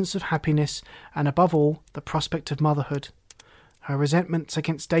absence of happiness, and above all, the prospect of motherhood. Her resentment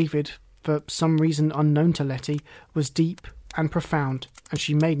against David, for some reason unknown to Letty, was deep and profound, and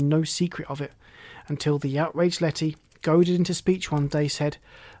she made no secret of it, until the outraged Letty, goaded into speech one day, said,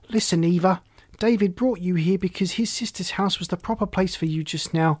 "Listen, Eva, David brought you here because his sister's house was the proper place for you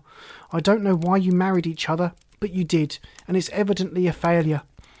just now. I don't know why you married each other, but you did, and it's evidently a failure.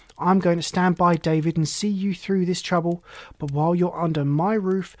 I'm going to stand by David and see you through this trouble, but while you're under my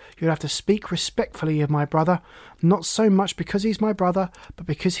roof, you'll have to speak respectfully of my brother, not so much because he's my brother, but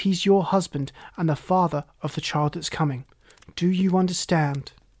because he's your husband and the father of the child that's coming. Do you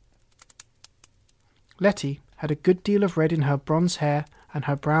understand?" Letty had a good deal of red in her bronze hair, and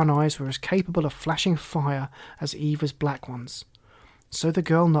her brown eyes were as capable of flashing fire as Eva's black ones. So the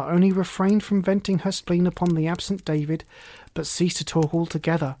girl not only refrained from venting her spleen upon the absent David, but ceased to talk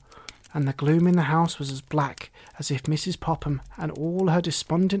altogether, and the gloom in the house was as black as if Mrs. Popham and all her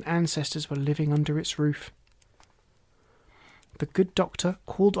despondent ancestors were living under its roof. The good doctor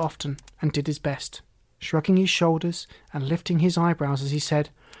called often and did his best, shrugging his shoulders and lifting his eyebrows as he said,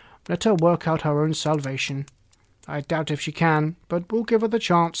 "Let her work out her own salvation. I doubt if she can, but we'll give her the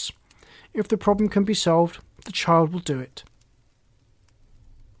chance. If the problem can be solved, the child will do it."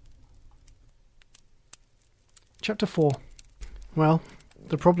 Chapter 4. Well,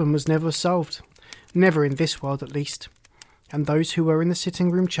 the problem was never solved. Never in this world, at least. And those who were in the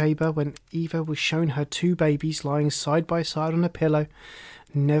sitting-room chamber when Eva was shown her 2 babies lying side by side on a pillow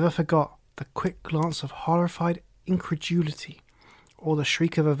never forgot the quick glance of horrified incredulity or the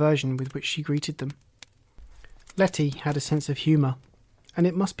shriek of aversion with which she greeted them. Letty had a sense of humour, and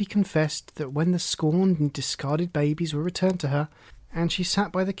it must be confessed that when the scorned and discarded babies were returned to her, and she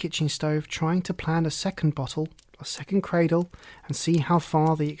sat by the kitchen stove trying to plan a second bottle, a second cradle, and see how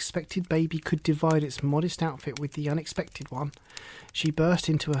far the expected baby could divide its modest outfit with the unexpected one, she burst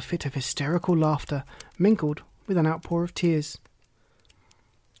into a fit of hysterical laughter, mingled with an outpour of tears.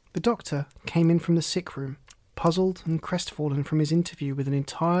 The doctor came in from the sick room, puzzled and crestfallen from his interview with an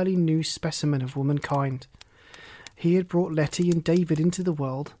entirely new specimen of womankind. He had brought Letty and David into the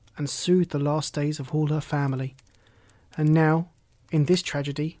world and soothed the last days of all her family. And now, in this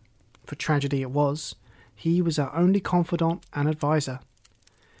tragedy, for tragedy it was, he was her only confidant and adviser.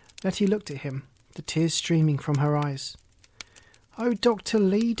 Letty looked at him, the tears streaming from her eyes. "Oh, Dr.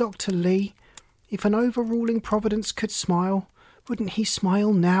 Lee, if an overruling Providence could smile, wouldn't he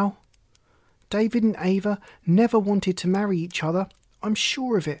smile now? David and Ava never wanted to marry each other, I'm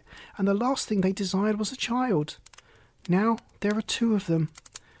sure of it, and the last thing they desired was a child. Now there are 2 of them.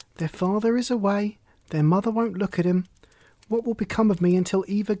 Their father is away, their mother won't look at him. What will become of me until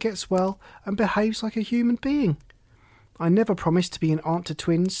Eva gets well and behaves like a human being? I never promised to be an aunt to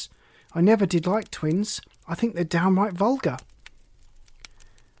twins. I never did like twins. I think they're downright vulgar."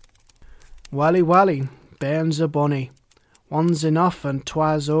 "Wally, bairns are bonny. One's enough and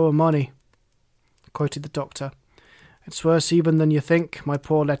 'twas o'er money," quoted the doctor. "It's worse even than you think, my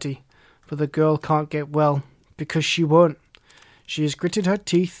poor Letty, for the girl can't get well, because she won't. She has gritted her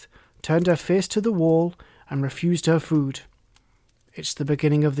teeth, turned her face to the wall, and refused her food. It's the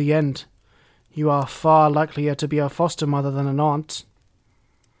beginning of the end. You are far likelier to be a foster mother than an aunt."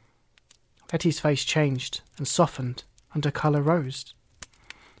 Letty's face changed and softened, and her colour rose.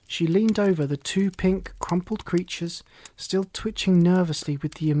 She leaned over the 2 pink, crumpled creatures, still twitching nervously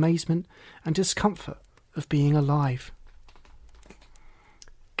with the amazement and discomfort of being alive.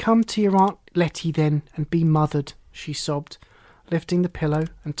 "Come to your Aunt Letty, then, and be mothered," she sobbed, lifting the pillow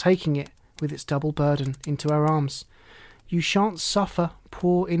and taking it, with its double burden, into her arms. "You shan't suffer,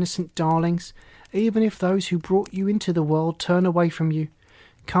 poor innocent darlings, even if those who brought you into the world turn away from you.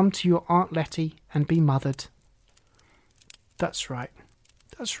 Come to your Aunt Letty and be mothered." That's right,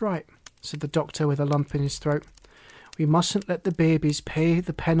 said the doctor with a lump in his throat. "We mustn't let the babies pay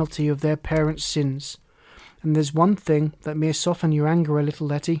the penalty of their parents' sins. And there's one thing that may soften your anger a little,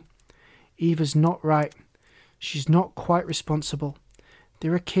 Letty. Eva's not right. She's not quite responsible.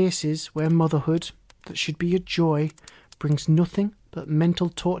 There are cases where motherhood, that should be a joy, brings nothing but mental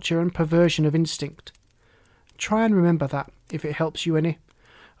torture and perversion of instinct. Try and remember that, if it helps you any.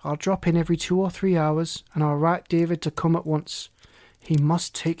 I'll drop in every 2 or 3 hours, and I'll write David to come at once. He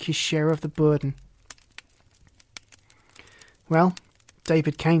must take his share of the burden." Well,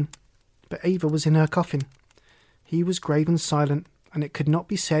 David came, but Ava was in her coffin. He was grave and silent, and it could not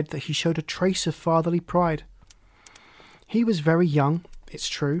be said that he showed a trace of fatherly pride. He was very young, it's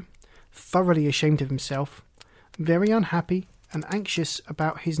true, thoroughly ashamed of himself, very unhappy and anxious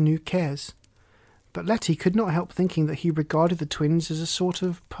about his new cares. But Letty could not help thinking that he regarded the twins as a sort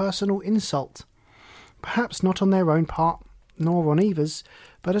of personal insult, perhaps not on their own part, nor on Eva's,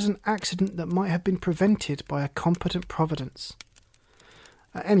 but as an accident that might have been prevented by a competent providence.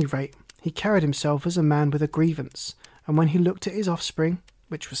 At any rate, he carried himself as a man with a grievance, and when he looked at his offspring,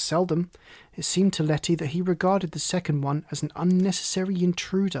 which was seldom, it seemed to Letty that he regarded the second one as an unnecessary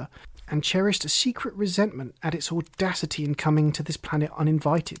intruder, and cherished a secret resentment at its audacity in coming to this planet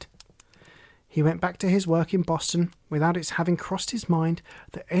uninvited. He went back to his work in Boston without its having crossed his mind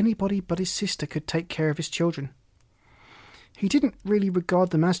that anybody but his sister could take care of his children. He didn't really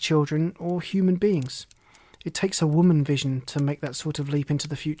regard them as children or human beings. It takes a woman vision to make that sort of leap into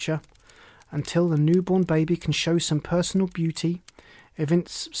the future. Until the newborn baby can show some personal beauty,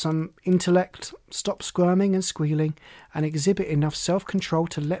 evince some intellect, stop squirming and squealing, and exhibit enough self-control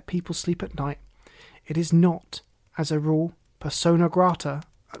to let people sleep at night, it is not, as a rule, persona grata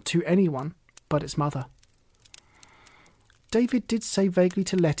to anyone but its mother. David did say vaguely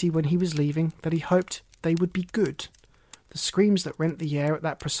to Letty when he was leaving that he hoped they would be good, the screams that rent the air at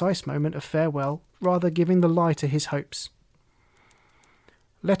that precise moment of farewell rather giving the lie to his hopes.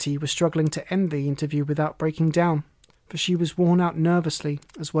 Letty was struggling to end the interview without breaking down, for she was worn out nervously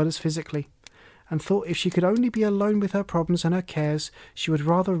as well as physically, and thought if she could only be alone with her problems and her cares, she would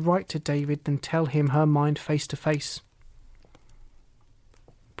rather write to David than tell him her mind face to face.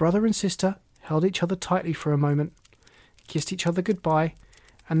 Brother and sister held each other tightly for a moment, kissed each other goodbye,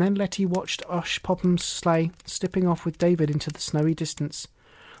 and then Letty watched Osh Popham's sleigh slipping off with David into the snowy distance,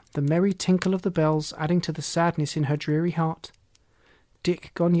 the merry tinkle of the bells adding to the sadness in her dreary heart.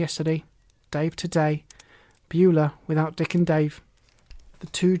 Dick gone yesterday, Dave today, Beulah without Dick and Dave. The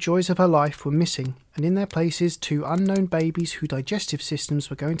two joys of her life were missing, and in their places 2 unknown babies whose digestive systems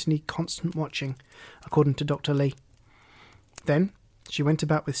were going to need constant watching, according to Dr. Lee. Then she went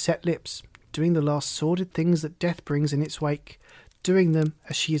about with set lips, doing the last sordid things that death brings in its wake, doing them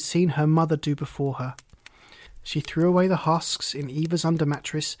as she had seen her mother do before her. She threw away the husks in Eva's under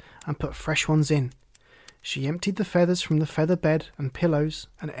mattress and put fresh ones in. She emptied the feathers from the feather bed and pillows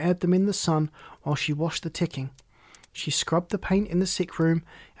and aired them in the sun while she washed the ticking. She scrubbed the paint in the sick room,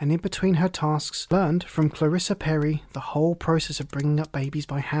 and in between her tasks learned from Clarissa Perry the whole process of bringing up babies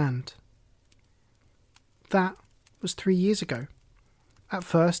by hand. That was 3 years ago. At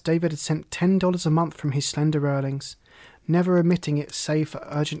first, David had sent $10 a month from his slender earnings, never omitting it save for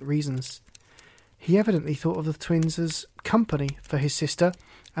urgent reasons. He evidently thought of the twins as company for his sister,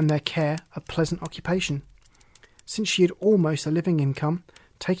 and their care a pleasant occupation. Since she had almost a living income,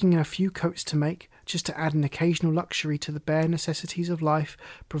 taking in a few coats to make, just to add an occasional luxury to the bare necessities of life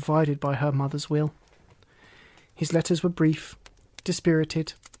provided by her mother's will. His letters were brief,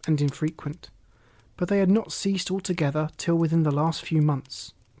 dispirited, and infrequent, but they had not ceased altogether till within the last few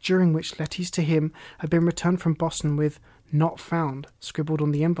months, during which letters to him had been returned from Boston with "not found" scribbled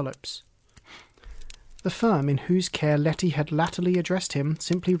on the envelopes. The firm in whose care Letty had latterly addressed him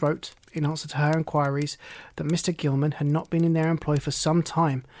simply wrote, in answer to her inquiries, that Mr. Gilman had not been in their employ for some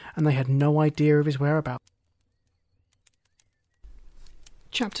time, and they had no idea of his whereabouts.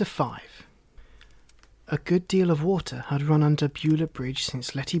 Chapter 5. A good deal of water had run under Beulah Bridge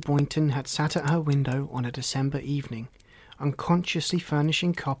since Letty Boynton had sat at her window on a December evening, unconsciously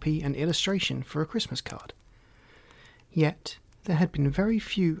furnishing copy and illustration for a Christmas card. Yet there had been very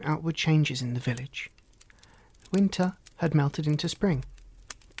few outward changes in the village. Winter had melted into spring,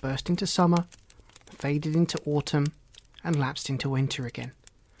 burst into summer, faded into autumn, and lapsed into winter again.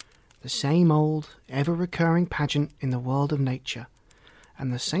 The same old, ever-recurring pageant in the world of nature,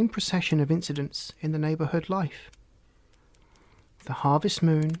 and the same procession of incidents in the neighbourhood life. The harvest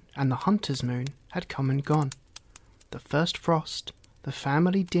moon and the hunter's moon had come and gone. The first frost, the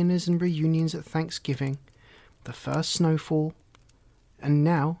family dinners and reunions at Thanksgiving, the first snowfall, and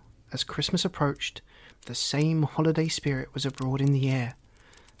now, as Christmas approached, the same holiday spirit was abroad in the air,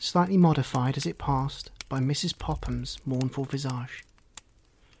 slightly modified as it passed by Mrs. Popham's mournful visage.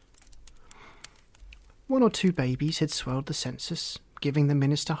 1 or 2 babies had swelled the census, giving the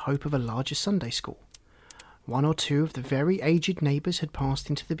minister hope of a larger Sunday school. 1 or 2 of the very aged neighbours had passed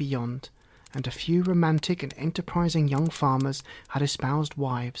into the beyond, and a few romantic and enterprising young farmers had espoused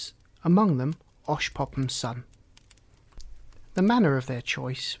wives, among them Osh Popham's son. The manner of their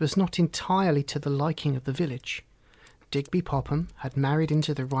choice was not entirely to the liking of the village. Digby Popham had married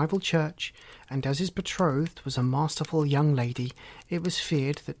into the rival church, and as his betrothed was a masterful young lady, it was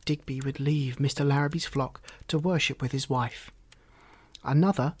feared that Digby would leave Mr. Larrabee's flock to worship with his wife.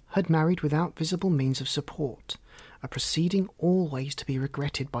 Another had married without visible means of support, a proceeding always to be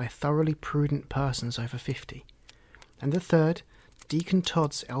regretted by thoroughly prudent persons over 50. And the third, Deacon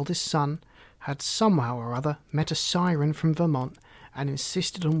Todd's eldest son, had somehow or other met a siren from Vermont and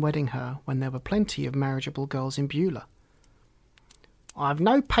insisted on wedding her when there were plenty of marriageable girls in Beulah. "I've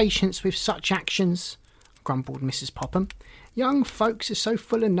no patience with such actions," grumbled Mrs. Popham. "Young folks are so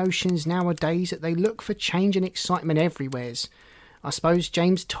full of notions nowadays that they look for change and excitement everywheres. I suppose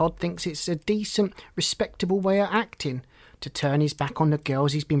James Todd thinks it's a decent, respectable way of acting, to turn his back on the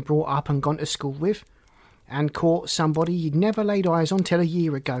girls he's been brought up and gone to school with, and court somebody he'd never laid eyes on till a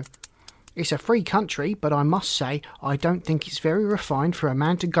year ago. It's a free country, but I must say I don't think it's very refined for a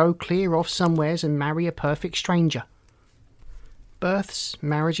man to go clear off somewheres and marry a perfect stranger. Births,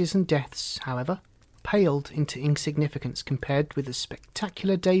 marriages and deaths, however, paled into insignificance compared with the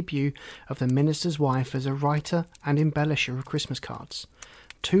spectacular debut of the minister's wife as a writer and embellisher of Christmas cards,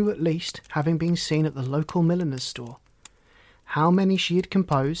 2 at least having been seen at the local milliner's store. How many she had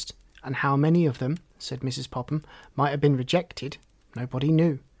composed, and how many of them, said Mrs. Popham, might have been rejected, nobody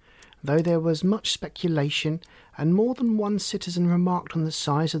knew, though there was much speculation, and more than one citizen remarked on the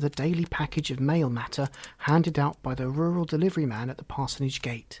size of the daily package of mail matter handed out by the rural delivery man at the parsonage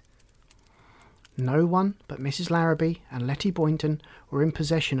gate. No one but Mrs. Larrabee and Letty Boynton were in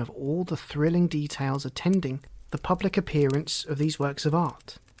possession of all the thrilling details attending the public appearance of these works of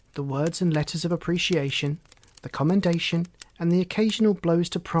art, the words and letters of appreciation, the commendation, and the occasional blows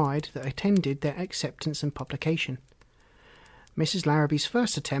to pride that attended their acceptance and publication. Mrs. Larrabee's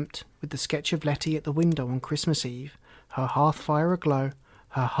first attempt, with the sketch of Letty at the window on Christmas Eve, her hearth fire aglow,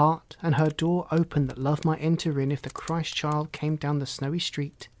 her heart and her door open that love might enter in if the Christ child came down the snowy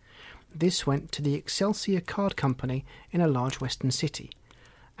street, this went to the Excelsior Card Company in a large western city,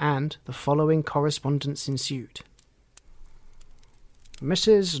 and the following correspondence ensued.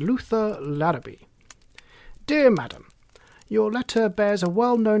 Mrs. Luther Larrabee. Dear Madam, your letter bears a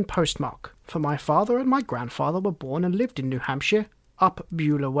well-known postmark, for my father and my grandfather were born and lived in New Hampshire, up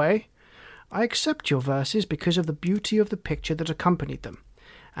Beulah way. I accept your verses because of the beauty of the picture that accompanied them,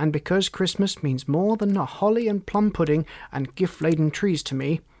 and because Christmas means more than a holly and plum pudding and gift-laden trees to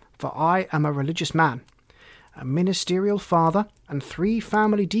me, for I am a religious man. A ministerial father and 3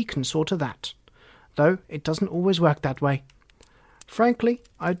 family deacons saw to that, though it doesn't always work that way. Frankly,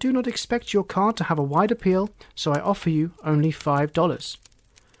 I do not expect your card to have a wide appeal, so I offer you only $5.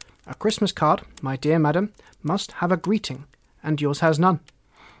 A Christmas card, my dear madam, must have a greeting, and yours has none.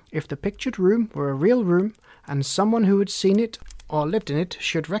 If the pictured room were a real room, and someone who had seen it or lived in it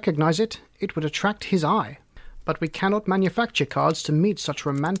should recognize it, it would attract his eye. But we cannot manufacture cards to meet such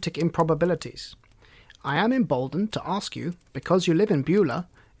romantic improbabilities. I am emboldened to ask you, because you live in Beulah,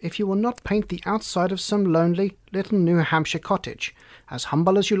 if you will not paint the outside of some lonely little New Hampshire cottage, as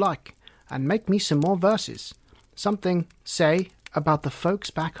humble as you like, and make me some more verses. Something, say, about the folks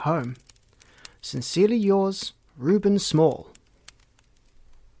back home. Sincerely yours, Reuben Small.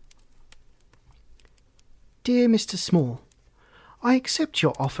 Dear Mr. Small, I accept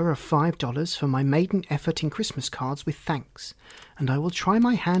your offer of $5 for my maiden effort in Christmas cards with thanks, and I will try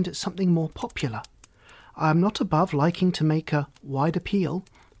my hand at something more popular. I am not above liking to make a wide appeal,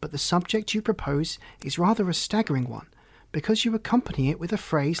 but the subject you propose is rather a staggering one, because you accompany it with a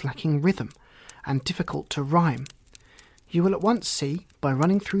phrase lacking rhythm, and difficult to rhyme. You will at once see, by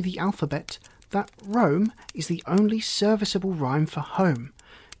running through the alphabet, that Rome is the only serviceable rhyme for home,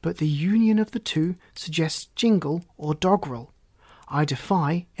 but the union of the two suggests jingle or doggerel. I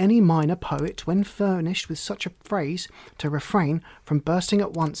defy any minor poet, when furnished with such a phrase, to refrain from bursting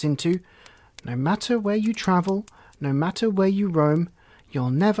at once into, no matter where you travel, no matter where you roam, you'll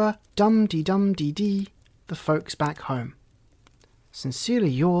never dum-dee-dum-dee-dee the folks back home. Sincerely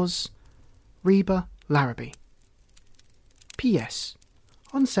yours, Reba Larrabee. P.S.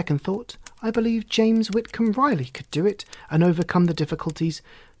 On second thought, I believe James Whitcomb Riley could do it and overcome the difficulties,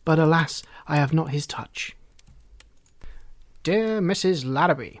 but alas, I have not his touch. Dear Mrs.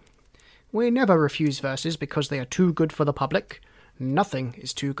 Larrabee, we never refuse verses because they are too good for the public. Nothing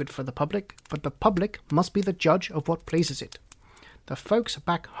is too good for the public, but the public must be the judge of what pleases it. The folks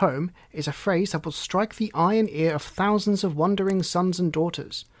back home is a phrase that will strike the eye and ear of thousands of wondering sons and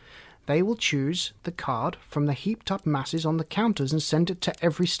daughters. They will choose the card from the heaped-up masses on the counters and send it to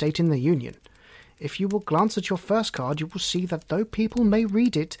every state in the Union. If you will glance at your first card, you will see that though people may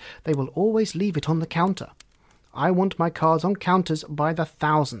read it, they will always leave it on the counter. I want my cards on counters by the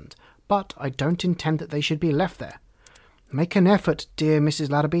 1,000, but I don't intend that they should be left there. Make an effort, dear Mrs.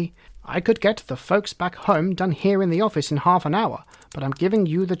 Larrabee. I could get the folks back home done here in the office in half an hour, but I'm giving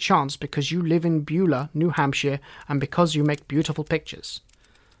you the chance because you live in Beulah, New Hampshire, and because you make beautiful pictures.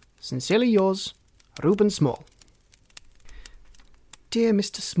 Sincerely yours, Reuben Small. Dear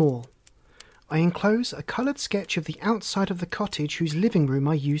Mr. Small, I enclose a coloured sketch of the outside of the cottage whose living room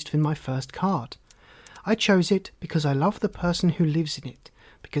I used in my first card. I chose it because I love the person who lives in it,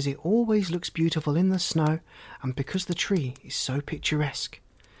 because it always looks beautiful in the snow, and because the tree is so picturesque.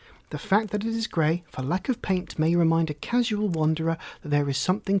 The fact that it is grey for lack of paint may remind a casual wanderer that there is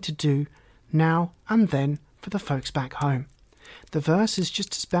something to do, now and then, for the folks back home. The verse is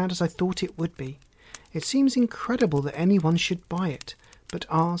just as bad as I thought it would be. It seems incredible that anyone should buy it, but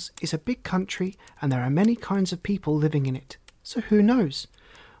ours is a big country and there are many kinds of people living in it. So who knows?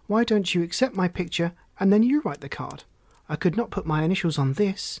 Why don't you accept my picture and then you write the card? I could not put my initials on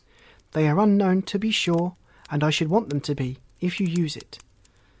this. They are unknown, to be sure, and I should want them to be, if you use it.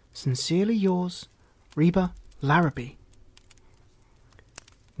 Sincerely yours, Reba Larrabee.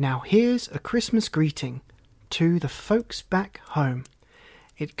 Now here's a Christmas greeting to the folks back home.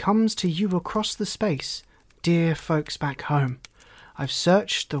 It comes to you across the space, dear folks back home. I've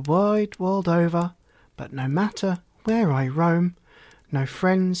searched the wide world over, but no matter where I roam, no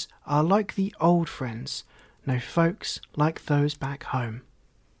friends are like the old friends, no folks like those back home.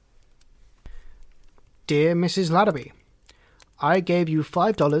 Dear Mrs. Larrabee, I gave you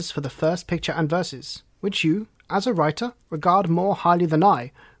 $5 for the first picture and verses, which you, as a writer, regard more highly than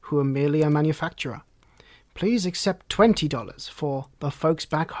I, who am merely a manufacturer. Please accept $20 for the folks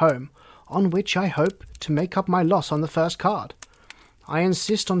back home, on which I hope to make up my loss on the first card. I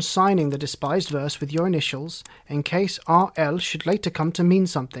insist on signing the despised verse with your initials, in case R.L. should later come to mean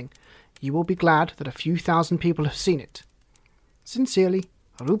something. You will be glad that a few thousand people have seen it. Sincerely,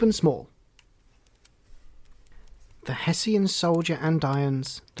 Reuben Small. The Hessian soldier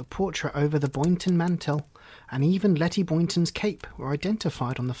andirons, the portrait over the Boynton mantel, and even Letty Boynton's cape were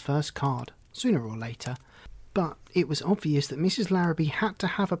identified on the first card, sooner or later. But it was obvious that Mrs. Larrabee had to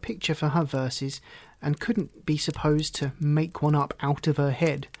have a picture for her verses, and couldn't be supposed to make one up out of her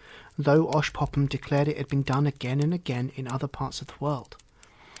head, though Osh Popham declared it had been done again and again in other parts of the world.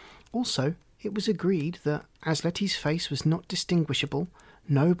 Also, it was agreed that, as Letty's face was not distinguishable,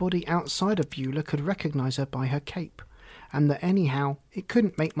 nobody outside of Beulah could recognise her by her cape, and that anyhow it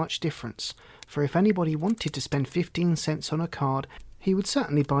couldn't make much difference, for if anybody wanted to spend 15 cents on a card, he would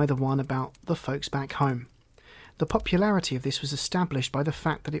certainly buy the one about the folks back home. The popularity of this was established by the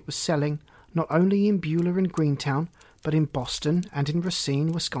fact that it was selling not only in Beulah and Greentown, but in Boston and in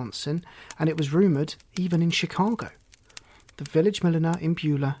Racine, Wisconsin, and it was rumoured even in Chicago. The village milliner in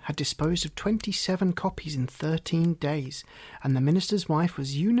Beulah had disposed of 27 copies in 13 days, and the minister's wife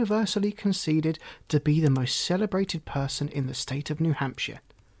was universally conceded to be the most celebrated person in the state of New Hampshire.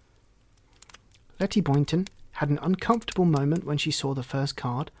 Letty Boynton had an uncomfortable moment when she saw the first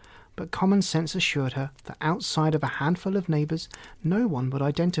card, but common sense assured her that outside of a handful of neighbours, no one would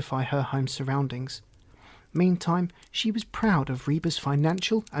identify her home surroundings. Meantime, she was proud of Reba's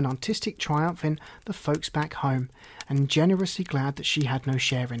financial and artistic triumph in The Folks Back Home, and generously glad that she had no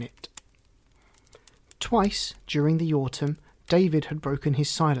share in it. Twice during the autumn, David had broken his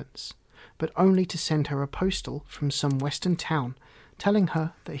silence, but only to send her a postal from some western town, telling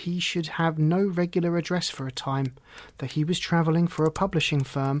her that he should have no regular address for a time, that he was travelling for a publishing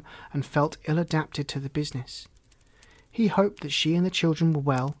firm and felt ill-adapted to the business. He hoped that she and the children were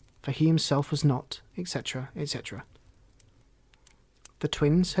well, for he himself was not, etc., etc. The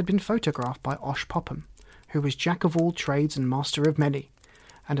twins had been photographed by Osh Popham, who was jack of all trades and master of many,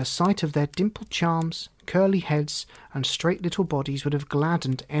 and a sight of their dimpled charms, curly heads, and straight little bodies would have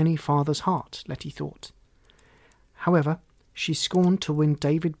gladdened any father's heart, Letty thought. However, she scorned to win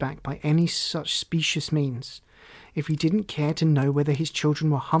David back by any such specious means. If he didn't care to know whether his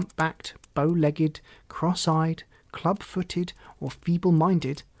children were hump-backed, bow-legged, cross-eyed, club-footed, or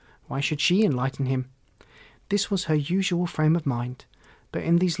feeble-minded, why should she enlighten him? This was her usual frame of mind, but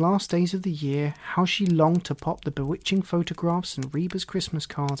in these last days of the year, how she longed to pop the bewitching photographs and Reba's Christmas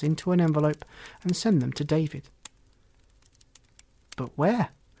cards into an envelope and send them to David. But where?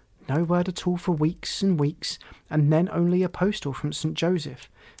 No word at all for weeks and weeks, and then only a postal from St. Joseph,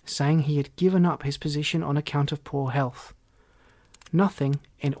 saying he had given up his position on account of poor health. Nothing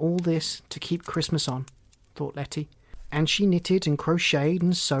in all this to keep Christmas on, thought Letty, and she knitted and crocheted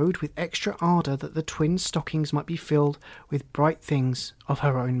and sewed with extra ardour that the twins' stockings might be filled with bright things of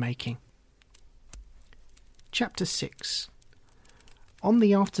her own making. Chapter 6. On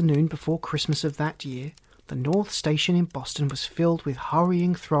the afternoon before Christmas of that year, the North Station in Boston was filled with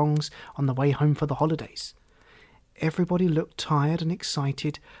hurrying throngs on the way home for the holidays. Everybody looked tired and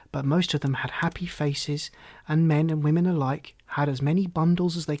excited, but most of them had happy faces, and men and women alike had as many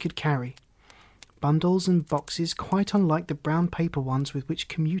bundles as they could carry. Bundles and boxes quite unlike the brown paper ones with which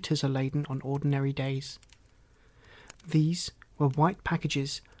commuters are laden on ordinary days. These were white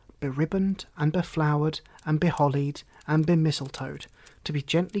packages, beribboned and beflowered and behollied and bemistletoed, to be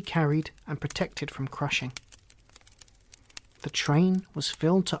gently carried and protected from crushing. The train was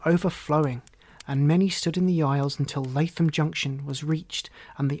filled to overflowing, and many stood in the aisles until Latham Junction was reached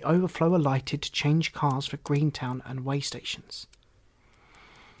and the overflow alighted to change cars for Greentown and way stations.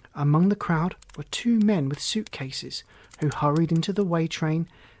 Among the crowd were two men with suitcases, who hurried into the way train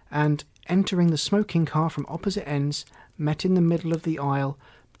and, entering the smoking car from opposite ends, met in the middle of the aisle,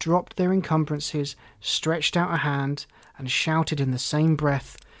 dropped their encumbrances, stretched out a hand, and shouted in the same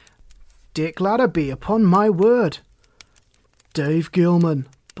breath, "Dick Latterby, upon my word!" "Dave Gilman,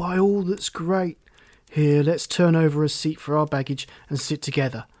 by all that's great! Here, let's turn over a seat for our baggage and sit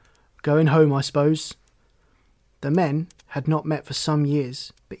together. Going home, I suppose?" The men had not met for some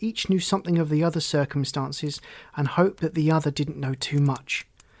years, but each knew something of the other's circumstances and hoped that the other didn't know too much.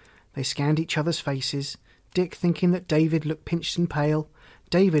 They scanned each other's faces, Dick thinking that David looked pinched and pale,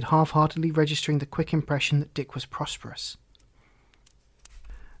 David half-heartedly registering the quick impression that Dick was prosperous.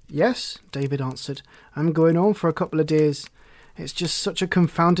 "Yes," David answered, "I'm going home for a couple of days. It's just such a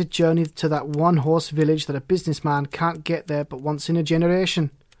confounded journey to that one-horse village that a businessman can't get there but once in a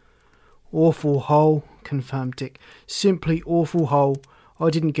generation." "Awful hole," confirmed Dick. "Simply awful hole. I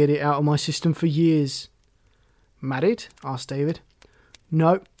didn't get it out of my system for years." "Married?" asked David.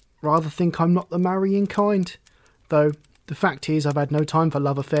 "No, rather think I'm not the marrying kind. Though, the fact is I've had no time for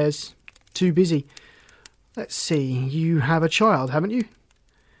love affairs. Too busy. Let's see, you have a child, haven't you?"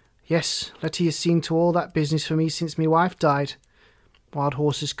 "Yes, Letty has seen to all that business for me since my wife died." Wild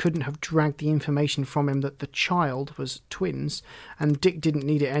Horses couldn't have dragged the information from him that the child was twins, and Dick didn't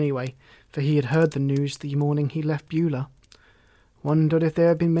need it anyway, for he had heard the news the morning he left Beulah. "Wondered if there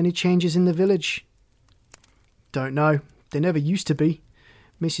had been many changes in the village." "Don't know. There never used to be.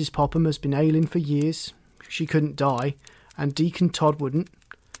 Mrs. Popham has been ailing for years. She couldn't die, and Deacon Todd wouldn't."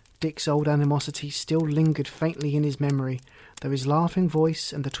 Dick's old animosity still lingered faintly in his memory, though his laughing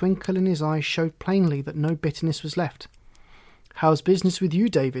voice and the twinkle in his eyes showed plainly that no bitterness was left. "How's business with you,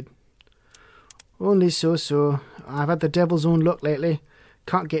 David?" "Only so-so. I've had the devil's own luck lately.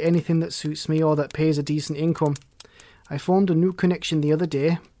 Can't get anything that suits me or that pays a decent income. I formed a new connection the other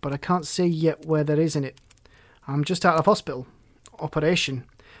day, but I can't say yet where there is in it. I'm just out of hospital. Operation.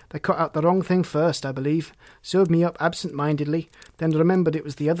 They cut out the wrong thing first, I believe, sewed me up absent-mindedly, then remembered it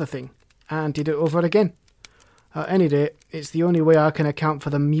was the other thing, and did it over again. At any rate, it's the only way I can account for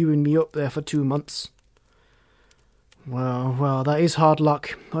them mewing me up there for 2 months." Well, that is hard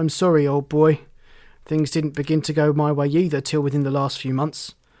luck. I'm sorry, old boy. Things didn't begin to go my way either till within the last few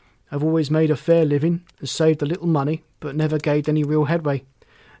months. I've always made a fair living and saved a little money, but never gained any real headway.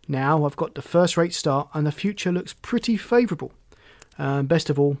 Now I've got the first-rate start and the future looks pretty favourable. And best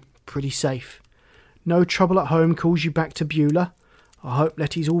of all, pretty safe. No trouble at home calls you back to Beulah. I hope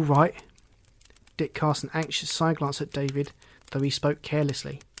Letty's all right." Dick cast an anxious side glance at David, though he spoke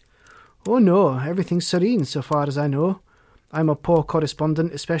carelessly. "Oh no, everything's serene so far as I know. I'm a poor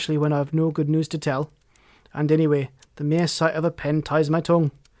correspondent, especially when I've no good news to tell. And anyway, the mere sight of a pen ties my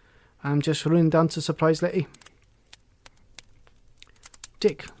tongue. I'm just running down to surprise Letty."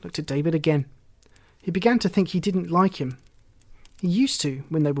 Dick looked at David again. He began to think he didn't like him. He used to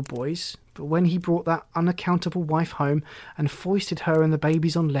when they were boys, but when he brought that unaccountable wife home and foisted her and the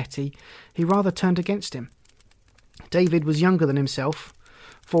babies on Letty, he rather turned against him. David was younger than himself,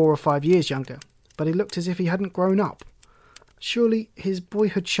 4 or 5 years younger, but he looked as if he hadn't grown up. Surely his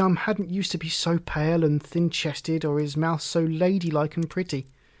boyhood chum hadn't used to be so pale and thin-chested, or his mouth so ladylike and pretty.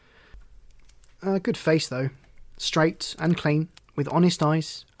 A good face, though, straight and clean, with honest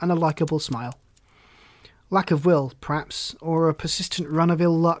eyes and a likeable smile. Lack of will, perhaps, or a persistent run of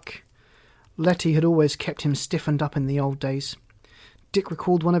ill luck. Letty had always kept him stiffened up in the old days. Dick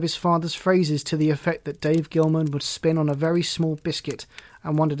recalled one of his father's phrases to the effect that Dave Gilman would spin on a very small biscuit,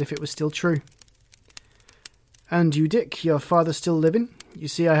 and wondered if it was still true. "And you, Dick, your father still living? You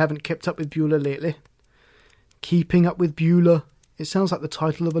see, I haven't kept up with Beulah lately." "Keeping up with Beulah. It sounds like the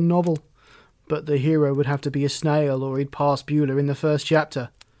title of a novel. But the hero would have to be a snail, or he'd pass Beulah in the first chapter.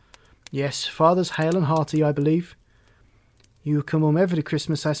 Yes, father's hale and hearty, I believe." "You come home every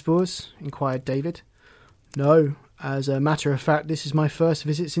Christmas, I suppose?" inquired David. "No. As a matter of fact, this is my first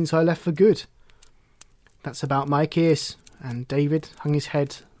visit since I left for good." "That's about my case," and David hung his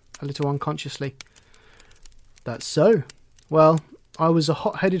head a little unconsciously. "That's so. Well, I was a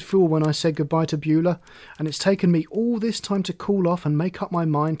hot-headed fool when I said goodbye to Beulah, and it's taken me all this time to cool off and make up my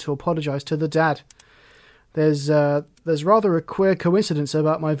mind to apologise to the dad. There's rather a queer coincidence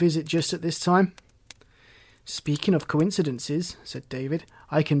about my visit just at this time." "Speaking of coincidences," said David,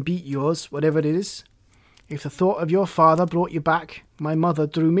 "I can beat yours, whatever it is. If the thought of your father brought you back, my mother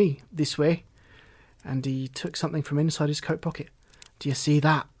drew me this way." And he took something from inside his coat pocket. "Do you see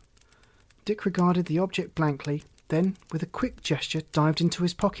that?" Dick regarded the object blankly, then, with a quick gesture, dived into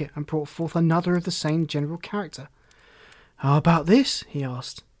his pocket and brought forth another of the same general character. "How about this?" he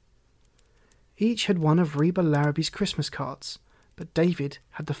asked. Each had one of Reba Larrabee's Christmas cards, but David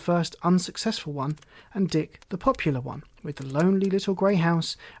had the first unsuccessful one and Dick the popular one, with the lonely little grey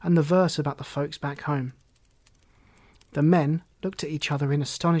house and the verse about the folks back home. The men looked at each other in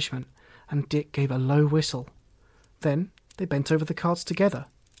astonishment, and Dick gave a low whistle. Then they bent over the cards together.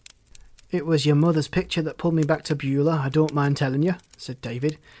 "It was your mother's picture that pulled me back to Beulah, I don't mind telling you," said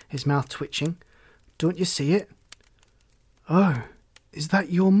David, his mouth twitching. "Don't you see it?" "Oh, is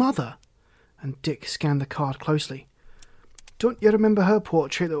that your mother?" And Dick scanned the card closely. "Don't you remember her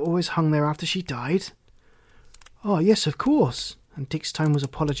portrait that always hung there after she died?" "Oh, yes, of course," and Dick's tone was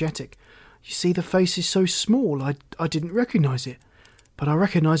apologetic. "You see, the face is so small, I didn't recognise it. But I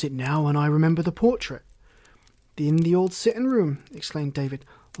recognise it now, and I remember the portrait." "In the old sitting room," exclaimed David.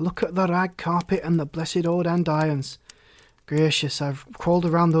 "Look at the rag carpet and the blessed old andirons. Gracious, I've crawled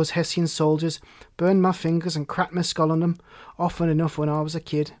around those Hessian soldiers, burned my fingers and cracked my skull on them, often enough when I was a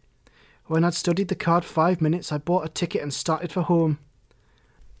kid. When I'd studied the card 5 minutes, I bought a ticket and started for home."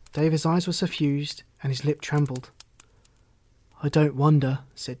 David's eyes were suffused, and his lip trembled. "I don't wonder,"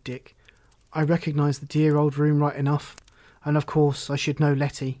 said Dick. "I recognise the dear old room right enough, and of course I should know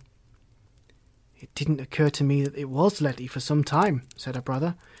Letty." "It didn't occur to me that it was Letty for some time," said her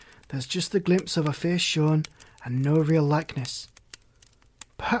brother. "There's just the glimpse of a face shown, and no real likeness."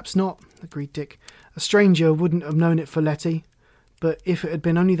 "Perhaps not," agreed Dick. "A stranger wouldn't have known it for Letty, but if it had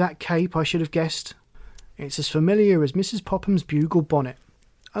been only that cape I should have guessed. It's as familiar as Mrs. Popham's bugle bonnet,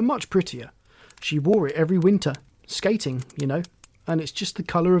 and much prettier. She wore it every winter, skating, you know, and it's just the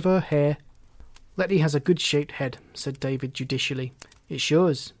colour of her hair." "Letty has a good-shaped head," said David judicially. "It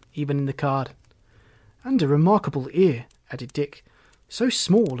shows, even in the card." "And a remarkable ear," added Dick. "So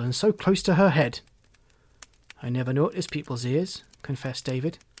small and so close to her head." "I never notice people's ears," confessed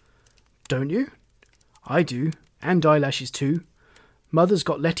David. "Don't you?" "I do, and eyelashes too. Mother's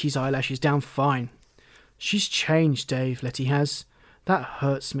got Letty's eyelashes down fine. She's changed, Dave, Letty has. That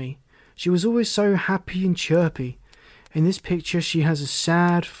hurts me. She was always so happy and chirpy. In this picture she has a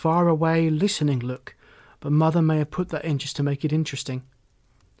sad, far-away, listening look, but Mother may have put that in just to make it interesting."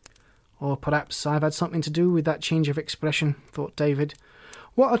 "Or perhaps I've had something to do with that change of expression," thought David.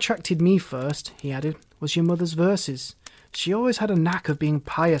 "What attracted me first," he added, "was your mother's verses. She always had a knack of being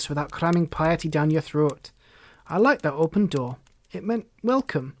pious without cramming piety down your throat. I liked that open door. It meant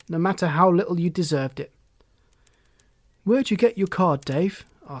welcome, no matter how little you deserved it." "Where'd you get your card, Dave?"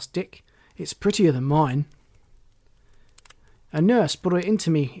 asked Dick. "It's prettier than mine." "A nurse brought it into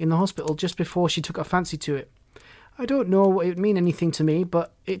me in the hospital just before she took a fancy to it. I don't know what it would mean anything to me,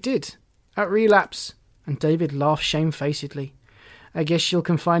 but it did. At relapse." And David laughed shamefacedly. "I guess she'll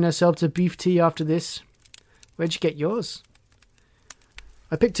confine herself to beef tea after this. Where'd you get yours?"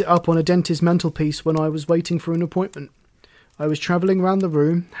 "I picked it up on a dentist's mantelpiece when I was waiting for an appointment. I was travelling round the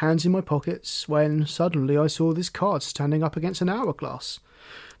room, hands in my pockets, when suddenly I saw this card standing up against an hourglass.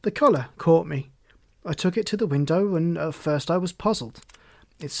 The colour caught me. I took it to the window, and at first I was puzzled.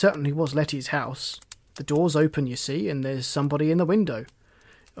 It certainly was Letty's house. The door's open, you see, and there's somebody in the window.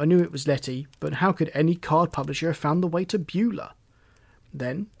 I knew it was Letty, but how could any card publisher have found the way to Beulah?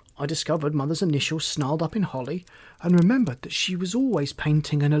 Then I discovered Mother's initials snarled up in holly, and remembered that she was always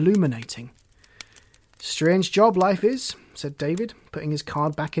painting and illuminating." "Strange job life is," said David, putting his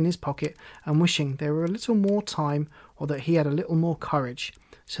card back in his pocket and wishing there were a little more time, or that he had a little more courage,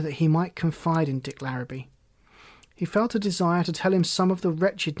 so that he might confide in Dick Larrabee. He felt a desire to tell him some of the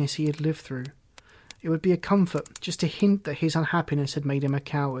wretchedness he had lived through. It would be a comfort just to hint that his unhappiness had made him a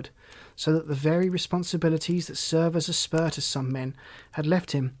coward, so that the very responsibilities that serve as a spur to some men had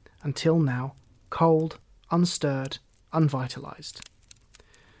left him, until now, cold, unstirred, unvitalized.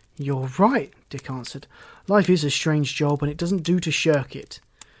 "You're right," Dick answered. "Life is a strange job, and it doesn't do to shirk it.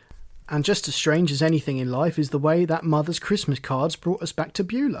 And just as strange as anything in life is the way that Mother's Christmas cards brought us back to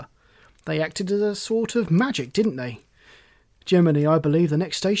Beulah. They acted as a sort of magic, didn't they? Jiminy, I believe the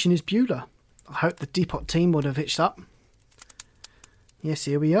next station is Beulah. I hope the Depot team would have hitched up." "Yes,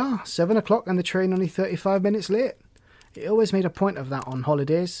 here we are, 7 o'clock and the train only 35 minutes late. It always made a point of that on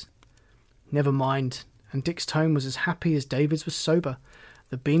holidays." "Never mind," and Dick's tone was as happy as David's was sober.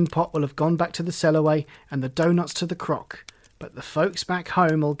 "The bean pot will have gone back to the cellarway and the doughnuts to the crock, but the folks back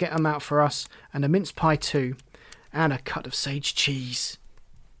home will get 'em out for us, and a mince pie too, and a cut of sage cheese."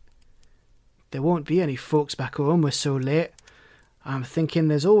 "There won't be any folks back home, we're so late. I'm thinking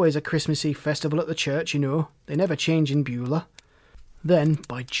there's always a Christmas Eve festival at the church, you know. They never change in Beulah." "Then,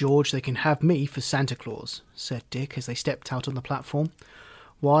 by George, they can have me for Santa Claus," said Dick as they stepped out on the platform.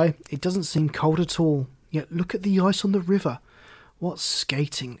 "Why, it doesn't seem cold at all, yet look at the ice on the river. What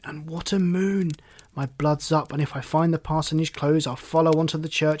skating, and what a moon! My blood's up, and if I find the parsonage closed, I'll follow on to the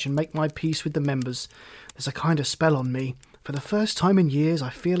church and make my peace with the members. There's a kind of spell on me. For the first time in years, I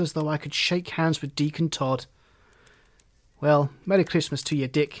feel as though I could shake hands with Deacon Todd." Well, Merry Christmas to you,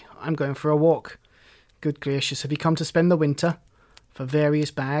 Dick. I'm going for a walk. Good gracious, have you come to spend the winter? For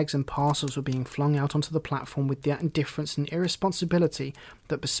various bags and parcels were being flung out onto the platform with that indifference and irresponsibility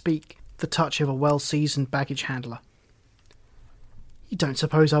that bespeak the touch of a well-seasoned baggage handler. You don't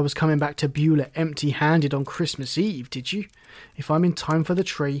suppose I was coming back to Beulah empty-handed on Christmas Eve, did you? If I'm in time for the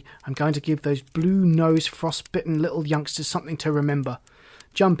tree, I'm going to give those blue-nosed, frost-bitten little youngsters something to remember.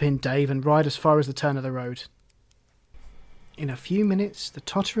 Jump in, Dave, and ride as far as the turn of the road. In a few minutes, the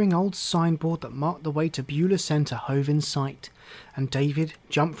tottering old signboard that marked the way to Beulah Centre hove in sight, and David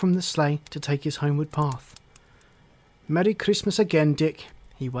jumped from the sleigh to take his homeward path. "Merry Christmas again, Dick,"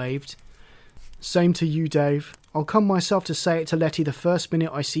 he waved. "Same to you, Dave. I'll come myself to say it to Letty the first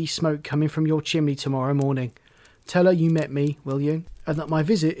minute I see smoke coming from your chimney tomorrow morning. Tell her you met me, will you? And that my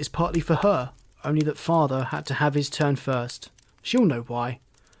visit is partly for her, only that Father had to have his turn first. She'll know why.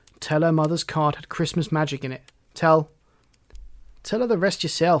 Tell her Mother's card had Christmas magic in it. Tell her the rest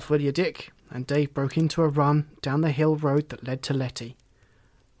yourself, will you, Dick?" And Dave broke into a run down the hill road that led to Letty.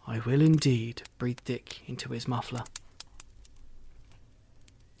 "I will indeed," breathed Dick into his muffler.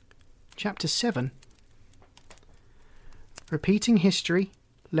 Chapter 7. Repeating history,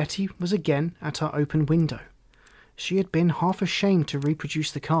 Letty was again at her open window. She had been half ashamed to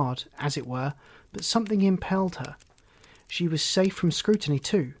reproduce the card, as it were, but something impelled her. She was safe from scrutiny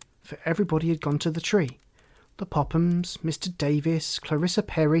too, for everybody had gone to the tree. The Pophams, Mr. Davis, Clarissa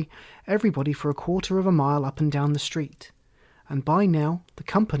Perry, everybody for a quarter of a mile up and down the street. And by now the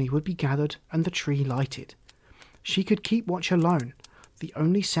company would be gathered and the tree lighted. She could keep watch alone, the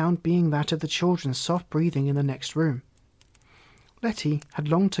only sound being that of the children's soft breathing in the next room. Letty had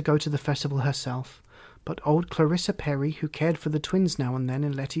longed to go to the festival herself, but old Clarissa Perry, who cared for the twins now and then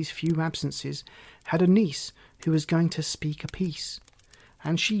in Letty's few absences, had a niece who was going to speak a piece,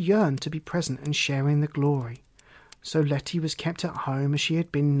 and she yearned to be present and share in the glory. So Letty was kept at home as she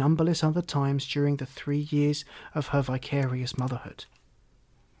had been numberless other times during the 3 years of her vicarious motherhood.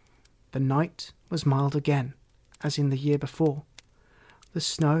 The night was mild again, as in the year before. The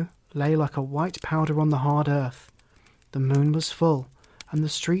snow lay like a white powder on the hard earth. The moon was full, and the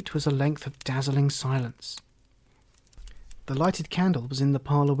street was a length of dazzling silence. The lighted candle was in the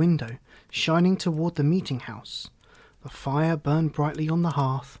parlour window, shining toward the meeting-house. The fire burned brightly on the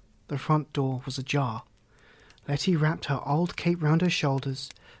hearth. The front door was ajar. Letty wrapped her old cape round her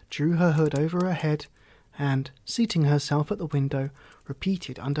shoulders, drew her hood over her head, and, seating herself at the window,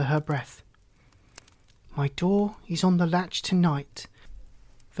 repeated under her breath, "My door is on the latch tonight.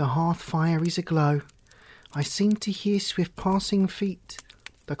 The hearth fire is aglow. I seem to hear swift passing feet,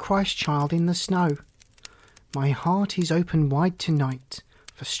 the Christ-child in the snow. My heart is open wide tonight,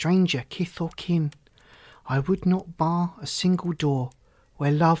 for stranger, kith or kin. I would not bar a single door,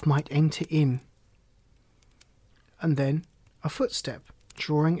 where love might enter in." And then a footstep,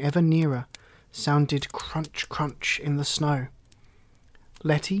 drawing ever nearer, sounded crunch, crunch in the snow.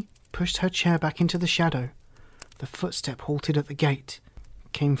 Letty pushed her chair back into the shadow. The footstep halted at the gate,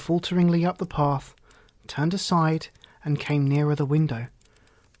 came falteringly up the path, turned aside, and came nearer the window.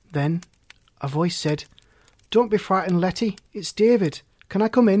 Then a voice said, "Don't be frightened, Letty. It's David. Can I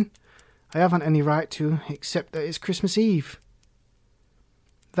come in? I haven't any right to, except that it's Christmas Eve."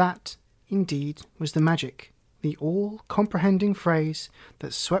 That, indeed, was the magic, the all-comprehending phrase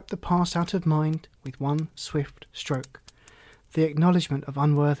that swept the past out of mind with one swift stroke. The acknowledgment of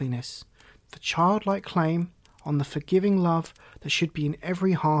unworthiness, the childlike claim on the forgiving love that should be in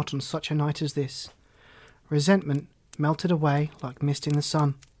every heart on such a night as this. Resentment melted away like mist in the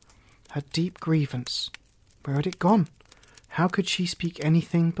sun. Her deep grievance, where had it gone? How could she speak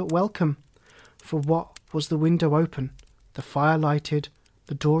anything but welcome? For what was the window open, the fire lighted,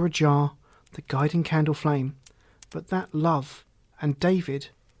 the door ajar, the guiding candle flame, but that love and David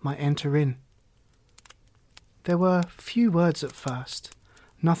might enter in? There were few words at first,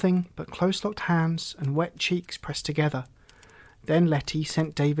 nothing but close-locked hands and wet cheeks pressed together. Then Letty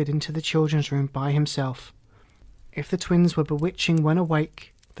sent David into the children's room by himself. If the twins were bewitching when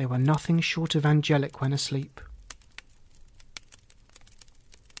awake, they were nothing short of angelic when asleep.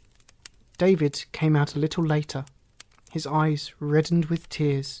 David came out a little later, his eyes reddened with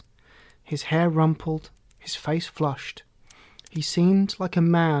tears, his hair rumpled, his face flushed. He seemed like a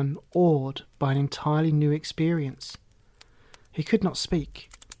man awed by an entirely new experience. He could not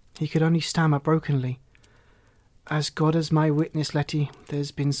speak. He could only stammer brokenly. "As God is my witness, Letty,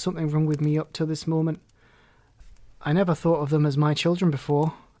 there's been something wrong with me up till this moment. I never thought of them as my children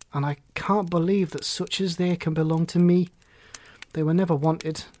before, and I can't believe that such as they can belong to me. They were never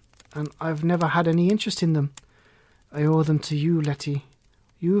wanted, and I've never had any interest in them. I owe them to you, Letty.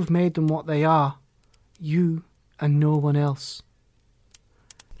 You've made them what they are. You and no one else.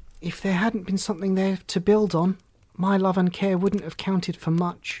 If there hadn't been something there to build on, my love and care wouldn't have counted for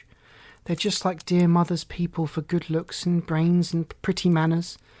much. They're just like dear mother's people for good looks and brains and pretty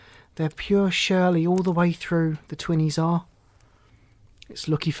manners. They're pure Shirley all the way through, the twinnies are. It's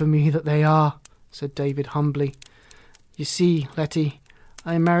lucky for me that they are, said David humbly. You see, Letty,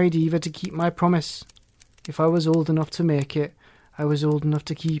 I married Eva to keep my promise. If I was old enough to make it, I was old enough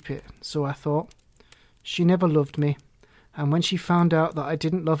to keep it, so I thought. She never loved me, and when she found out that I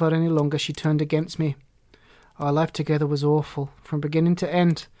didn't love her any longer, she turned against me. Our life together was awful, from beginning to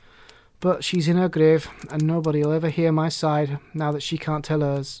end. But she's in her grave, and nobody'll ever hear my side, now that she can't tell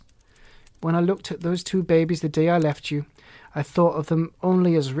hers. When I looked at those two babies the day I left you, I thought of them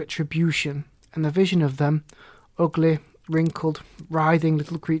only as retribution, and the vision of them, ugly, wrinkled, writhing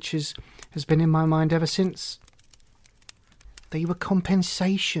little creatures, has been in my mind ever since. They were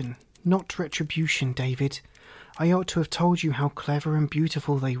compensation, not retribution, David. I ought to have told you how clever and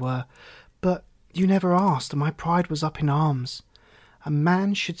beautiful they were, but you never asked, and my pride was up in arms. A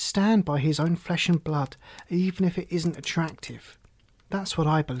man should stand by his own flesh and blood, even if it isn't attractive. That's what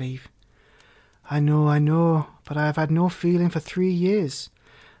I believe. I know, but I have had no feeling for 3 years.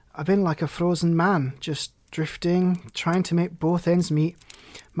 I've been like a frozen man, just drifting, trying to make both ends meet.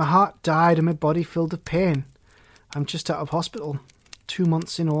 My heart died and my body filled with pain. I'm just out of hospital, 2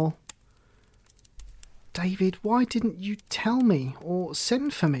 months in all. David, why didn't you tell me or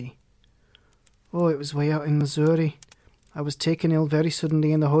send for me? Oh, it was way out in Missouri. I was taken ill very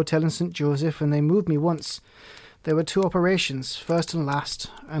suddenly in the hotel in St. Joseph, and they moved me once. There were 2 operations, first and last,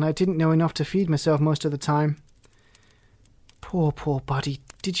 and I didn't know enough to feed myself most of the time. Poor buddy,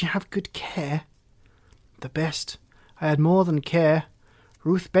 did you have good care? The best. I had more than care.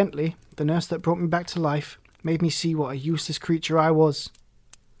 Ruth Bentley, the nurse that brought me back to life, made me see what a useless creature I was.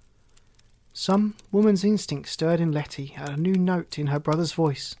 Some woman's instinct stirred in Letty at a new note in her brother's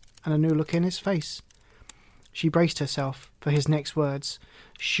voice and a new look in his face. She braced herself for his next words,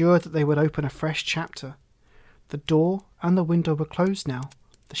 sure that they would open a fresh chapter. The door and the window were closed now,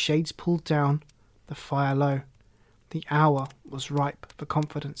 the shades pulled down, the fire low. The hour was ripe for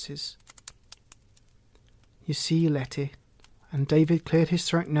confidences. You see, Letty, and David cleared his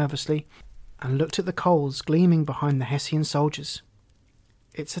throat nervously and looked at the coals gleaming behind the Hessian soldiers.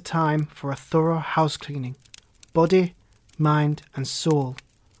 It's a time for a thorough house cleaning. Body, mind and soul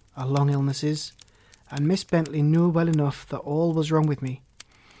are long illnesses, and Miss Bentley knew well enough that all was wrong with me.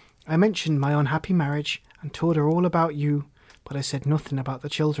 I mentioned my unhappy marriage and told her all about you, but I said nothing about the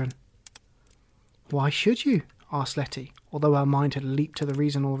children. Why should you? Asked Letty, although her mind had leaped to the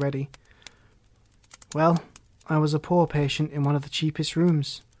reason already. Well, I was a poor patient in one of the cheapest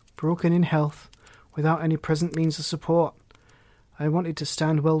rooms, broken in health, without any present means of support. I wanted to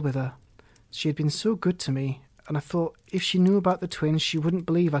stand well with her. She had been so good to me, and I thought if she knew about the twins she wouldn't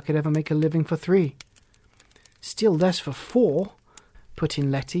believe I could ever make a living for 3. Still less for 4, put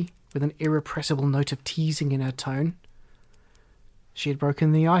in Letty, with an irrepressible note of teasing in her tone. She had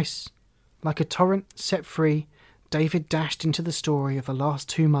broken the ice. Like a torrent set free, David dashed into the story of the last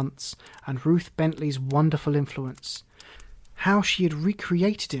 2 months and Ruth Bentley's wonderful influence. How she had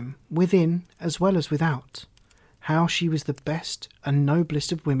recreated him, within as well as without. How she was the best and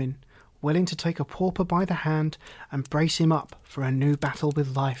noblest of women, willing to take a pauper by the hand and brace him up for a new battle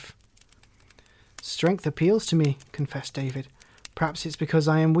with life. Strength appeals to me, confessed David. Perhaps it's because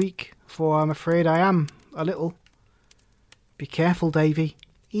I am weak, for I'm afraid I am, a little. Be careful, Davy.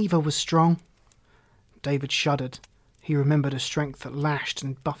 Eva was strong. David shuddered. He remembered a strength that lashed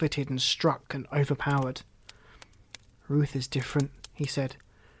and buffeted and struck and overpowered. Ruth is different, he said.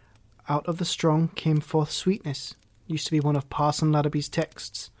 Out of the strong came forth sweetness. Used to be one of Parson Ladderby's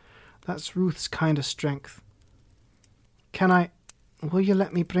texts. That's Ruth's kind of strength. Will you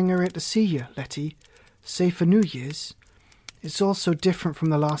let me bring her here to see you, Letty? Say for New Year's? It's all so different from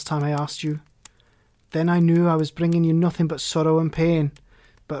the last time I asked you. Then I knew I was bringing you nothing but sorrow and pain,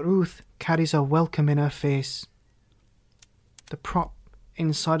 but Ruth carries a welcome in her face. The prop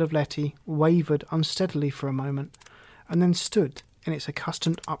inside of Letty wavered unsteadily for a moment, and then stood in its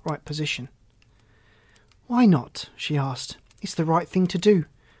accustomed upright position. Why not? She asked. It's the right thing to do,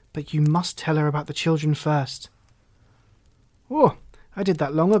 but you must tell her about the children first. Oh, I did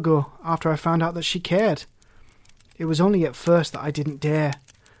that long ago, after I found out that she cared. It was only at first that I didn't dare.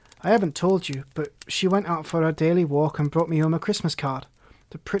 I haven't told you, but she went out for her daily walk and brought me home a Christmas card.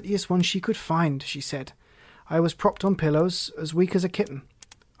 The prettiest one she could find, she said. I was propped on pillows, as weak as a kitten.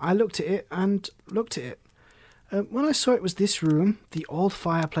 I looked at it and looked at it. When I saw it was this room, the old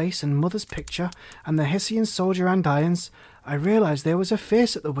fireplace and Mother's picture, and the Hessian soldier andirons, I realised there was a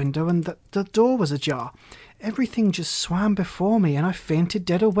face at the window and that the door was ajar. Everything just swam before me and I fainted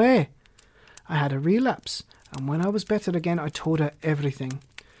dead away. I had a relapse, and when I was better again I told her everything.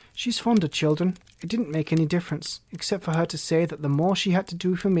 She's fond of children. It didn't make any difference, except for her to say that the more she had to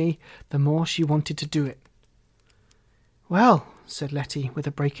do for me, the more she wanted to do it. "Well," said Letty, with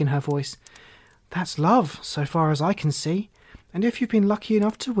a break in her voice, "that's love, so far as I can see, and if you've been lucky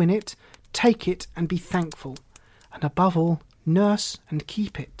enough to win it, take it and be thankful, and above all, nurse and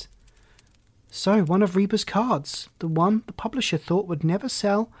keep it." So one of Reba's cards, the one the publisher thought would never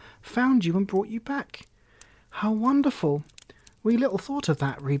sell, found you and brought you back. How wonderful! We little thought of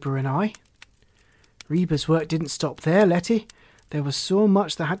that, Reba and I. Reba's work didn't stop there, Letty. There was so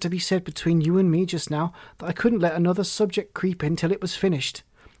much that had to be said between you and me just now that I couldn't let another subject creep in till it was finished.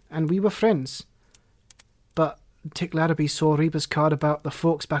 And we were friends. But Dick Larrabee saw Reba's card about the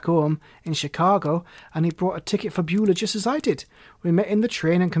folks back home in Chicago, and he brought a ticket for Beulah just as I did. We met in the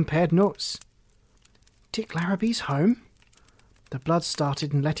train and compared notes. Dick Larrabee's home? The blood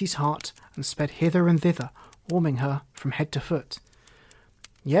started in Letty's heart and sped hither and thither, warming her from head to foot.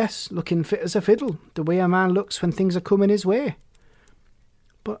 Yes, looking fit as a fiddle, the way a man looks when things are coming his way.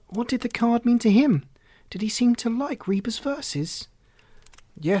 But what did the card mean to him? Did he seem to like Reba's verses?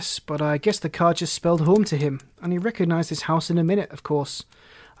 Yes, but I guess the card just spelled home to him, and he recognised his house in a minute, of course.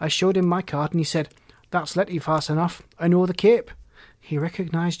 I showed him my card, and he said, "That's Letty fast enough. I know the Cape." He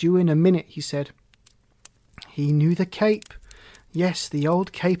recognised you in a minute, he said. He knew the Cape. Yes, the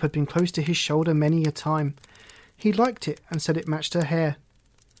old cape had been close to his shoulder many a time. He liked it and said it matched her hair.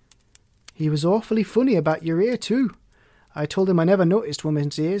 He was awfully funny about your ear, too. I told him I never noticed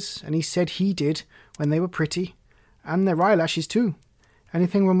women's ears, and he said he did when they were pretty. And their eyelashes, too.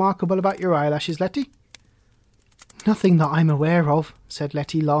 Anything remarkable about your eyelashes, Letty? Nothing that I'm aware of, said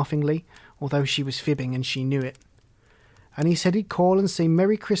Letty laughingly, although she was fibbing and she knew it. And he said he'd call and say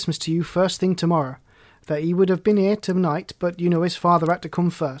Merry Christmas to you first thing tomorrow. That he would have been here tonight, but you know his father had to come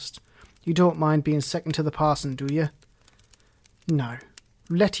first. You don't mind being second to the parson, do you? No,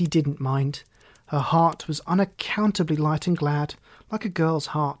 Letty didn't mind. Her heart was unaccountably light and glad, like a girl's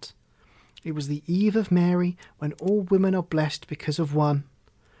heart. It was the eve of Mary, when all women are blessed because of one.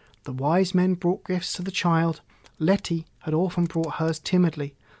 The wise men brought gifts to the child. Letty had often brought hers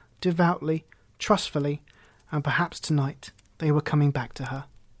timidly, devoutly, trustfully, and perhaps tonight they were coming back to her.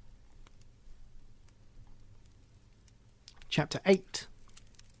 Chapter 8.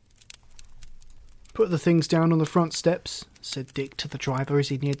 "Put the things down on the front steps," said Dick to the driver as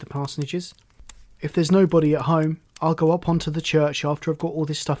he neared the parsonages. "If there's nobody at home, I'll go up onto the church after I've got all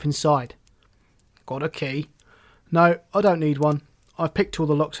this stuff inside." "Got a key?" "No, I don't need one. I've picked all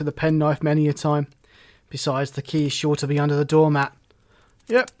the locks with a penknife many a time. Besides, the key is sure to be under the doormat.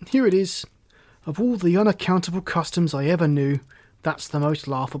 Yep, here it is. Of all the unaccountable customs I ever knew, that's the most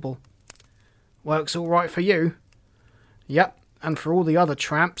laughable." "Works all right for you?" "Yep, and for all the other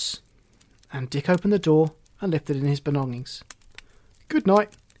tramps." And Dick opened the door and lifted in his belongings. "Good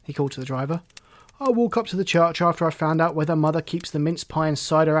night," he called to the driver. "I'll walk up to the church after I've found out whether Mother keeps the mince pie and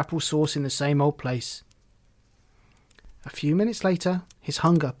cider apple sauce in the same old place." A few minutes later, his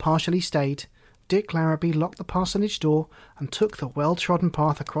hunger partially stayed, Dick Larrabee locked the parsonage door and took the well-trodden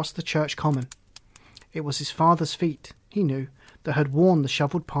path across the church common. It was his father's feet, he knew, that had worn the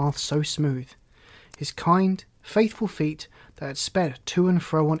shovelled path so smooth. His kind, faithful feet that had sped to and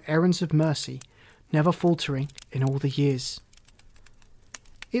fro on errands of mercy, never faltering in all the years.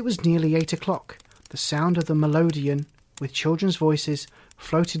 It was nearly 8 o'clock. The sound of the melodeon, with children's voices,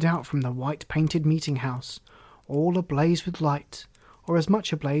 floated out from the white-painted meeting-house, all ablaze with light, or as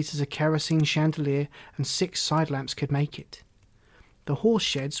much ablaze as a kerosene chandelier and 6 side lamps could make it. The horse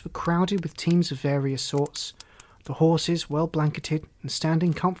sheds were crowded with teams of various sorts, the horses well blanketed and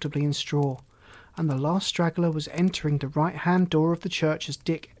standing comfortably in straw, and the last straggler was entering the right-hand door of the church as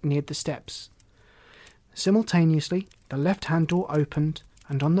Dick neared the steps. Simultaneously, the left-hand door opened,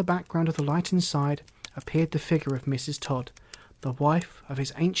 and on the background of the light inside appeared the figure of Mrs. Todd, the wife of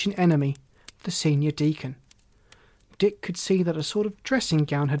his ancient enemy, the senior deacon. Dick could see that a sort of dressing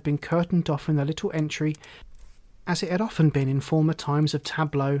gown had been curtained off in the little entry, as it had often been in former times of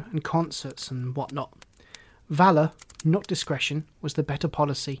tableaux and concerts and what not. Valour, not discretion, was the better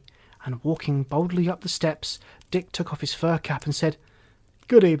policy, and walking boldly up the steps, Dick took off his fur cap and said,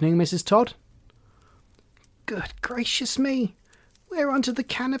 "Good evening, Mrs. Todd." "Good gracious me! Where under the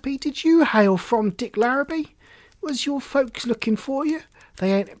canopy did you hail from, Dick Larrabee? Was your folks looking for you?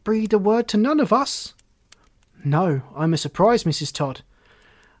 They ain't breathed a word to none of us." "No, I'm a surprise, Mrs. Todd."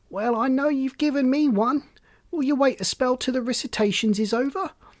 "Well, I know you've given me one. Will you wait a spell till the recitations is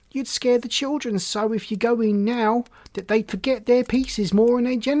over? You'd scare the children so if you go in now that they'd forget their pieces more than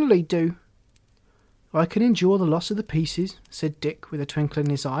they generally do." "I can endure the loss of the pieces," said Dick with a twinkle in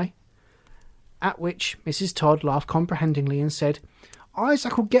his eye. At which Mrs. Todd laughed comprehendingly and said,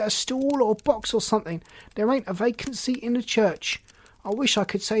 "Isaac'll get a stool or box or something. There ain't a vacant seat in the church. I wish I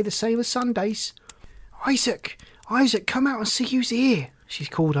could say the same of Sundays." Isaac, come out and see who's here," she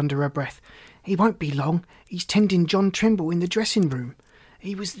called under her breath. "He won't be long. He's tending John Trimble in the dressing room.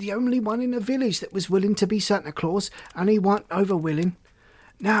 He was the only one in the village that was willing to be Santa Claus, and he warn't over willing.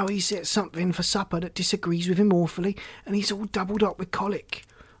 Now he's at something for supper that disagrees with him awfully, and he's all doubled up with colic.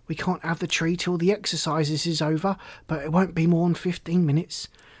 We can't have the tree till the exercises is over, but it won't be more than 15 minutes.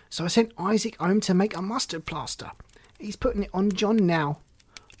 So I sent Isaac home to make a mustard plaster. He's putting it on John now.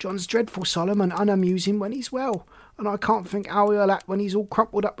 John's dreadful solemn and unamusing when he's well, and I can't think how he'll act when he's all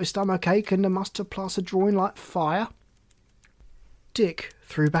crumpled up with stomachache and the mustard plaster drawing like fire." Dick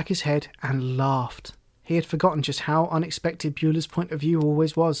threw back his head and laughed. He had forgotten just how unexpected Beulah's point of view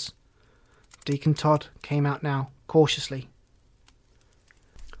always was. Deacon Todd came out now, cautiously.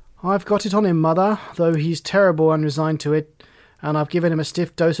 "I've got it on him, Mother, though he's terrible unresigned to it, and I've given him a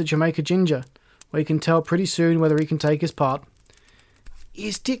stiff dose of Jamaica ginger. We can tell pretty soon whether he can take his part."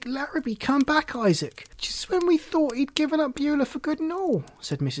 "Is Dick Larrabee come back, Isaac? Just when we thought he'd given up Beulah for good and all,"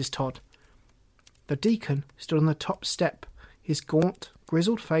 said Mrs. Todd. The deacon stood on the top step, his gaunt,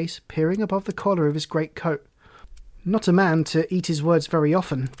 grizzled face peering above the collar of his great coat. Not a man to eat his words very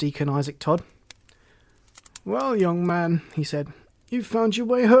often, Deacon Isaac Todd. "Well, young man," he said, "you've found your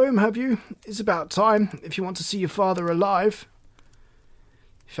way home, have you? It's about time, if you want to see your father alive."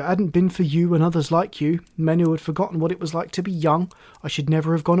 "If it hadn't been for you and others like you, men who had forgotten what it was like to be young, I should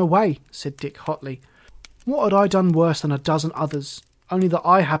never have gone away," said Dick hotly. "What had I done worse than a dozen others? Only that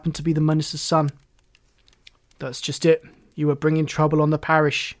I happened to be the minister's son." "That's just it. You were bringing trouble on the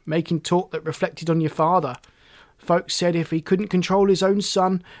parish, making talk that reflected on your father. Folks said if he couldn't control his own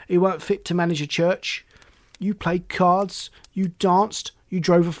son, he weren't fit to manage a church. You played cards, you danced, you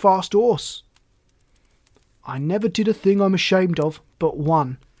drove a fast horse." "I never did a thing I'm ashamed of, but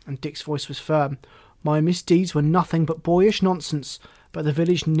one," and Dick's voice was firm. "My misdeeds were nothing but boyish nonsense, but the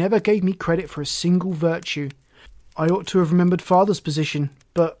village never gave me credit for a single virtue. I ought to have remembered father's position,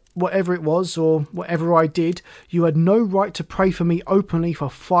 but whatever it was, or whatever I did, you had no right to pray for me openly for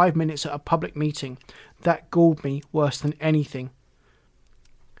 5 minutes at a public meeting. That galled me worse than anything."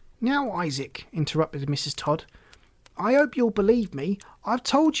 "Now, Isaac," interrupted Mrs. Todd, "I hope you'll believe me. I've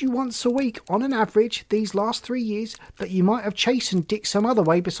told you once a week, on an average, these last 3 years, that you might have chastened Dick some other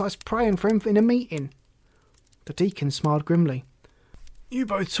way besides praying for him in a meeting." The deacon smiled grimly. "You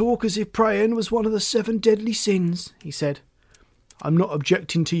both talk as if praying was one of the 7 deadly sins," he said. "I'm not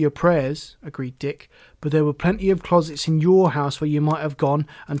objecting to your prayers," agreed Dick, "but there were plenty of closets in your house where you might have gone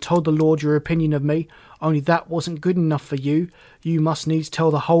and told the Lord your opinion of me, only that wasn't good enough for you. You must needs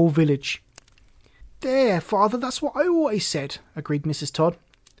tell the whole village." "There, father, that's what I always said," agreed Mrs. Todd.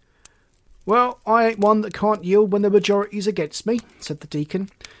 "Well, I ain't one that can't yield when the majority's against me," said the deacon,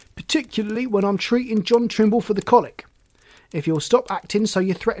 "particularly when I'm treating John Trimble for the colic. If you'll stop acting so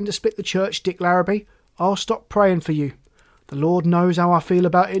you threaten to split the church, Dick Larrabee, I'll stop praying for you. The Lord knows how I feel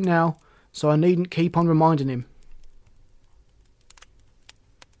about it now, so I needn't keep on reminding him."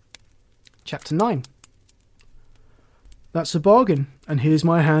 Chapter 9. "That's a bargain, and here's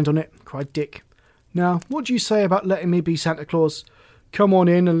my hand on it," cried Dick. "Now, what do you say about letting me be Santa Claus? Come on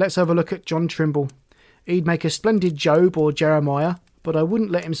in and let's have a look at John Trimble. He'd make a splendid Job or Jeremiah, but I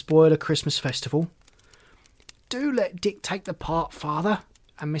wouldn't let him spoil a Christmas festival." "Do let Dick take the part, father,"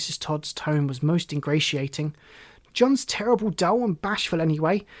 and Mrs. Todd's tone was most ingratiating. "John's terrible dull and bashful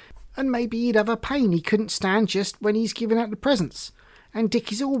anyway, and maybe he'd have a pain he couldn't stand just when he's giving out the presents. And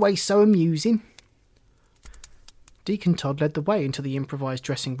Dick is always so amusing." Deacon Todd led the way into the improvised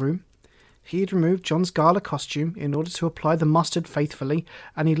dressing room. He had removed John's gala costume in order to apply the mustard faithfully,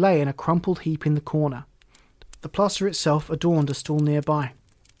 and he lay in a crumpled heap in the corner. The plaster itself adorned a stool nearby.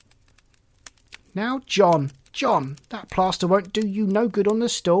 "Now, John, that plaster won't do you no good on the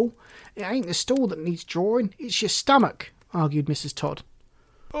stool. It ain't the stool that needs drawing, it's your stomach," argued Mrs. Todd.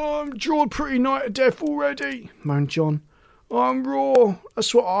 "I'm drawed pretty nigh to death already," moaned John. "I'm raw,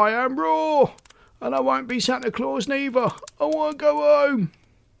 that's what I am, raw. And I won't be Santa Claus neither. I want to go home."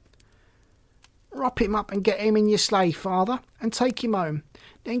 "Wrap him up and get him in your sleigh, father, and take him home.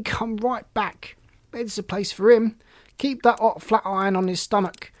 Then come right back. Bed's the place for him. Keep that hot flat iron on his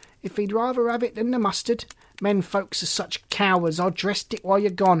stomach. If he'd rather have it than the mustard. Men folks are such cowards. I'll dress Dick while you're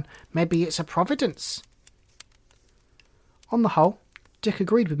gone. Maybe it's a providence." On the whole, Dick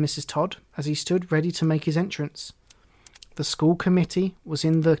agreed with Mrs. Todd as he stood ready to make his entrance. The school committee was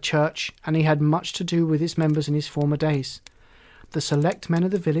in the church, and he had much to do with its members in his former days. The select men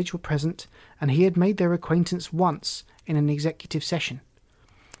of the village were present, and he had made their acquaintance once in an executive session.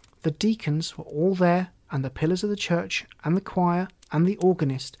 The deacons were all there, and the pillars of the church, and the choir, and the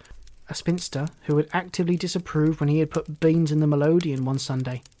organist, a spinster who had actively disapproved when he had put beans in the melodeon one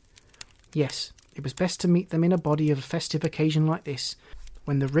Sunday. Yes, it was best to meet them in a body of a festive occasion like this,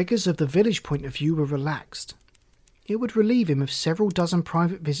 when the rigours of the village point of view were relaxed. It would relieve him of several dozen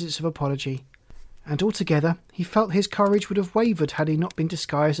private visits of apology, and altogether he felt his courage would have wavered had he not been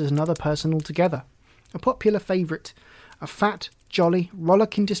disguised as another person altogether, a popular favourite, a fat, jolly,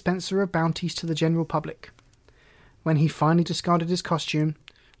 rollicking dispenser of bounties to the general public. When he finally discarded his costume,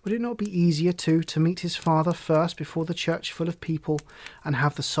 would it not be easier too to meet his father first before the church full of people, and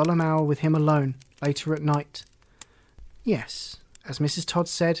have the solemn hour with him alone later at night? Yes, as Mrs. Todd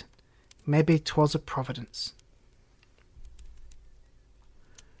said, maybe 'twas a providence.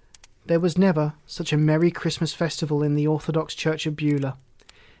 There was never such a merry Christmas festival in the Orthodox Church of Beulah.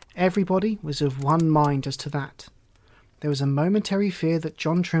 Everybody was of one mind as to that. There was a momentary fear that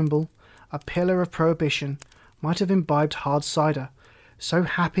John Trimble, a pillar of prohibition, might have imbibed hard cider. So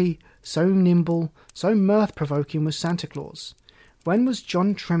happy, so nimble, so mirth-provoking was Santa Claus. When was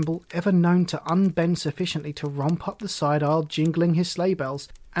John Trimble ever known to unbend sufficiently to romp up the side aisle jingling his sleigh bells,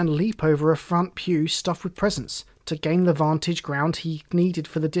 and leap over a front pew stuffed with presents, to gain the vantage ground he needed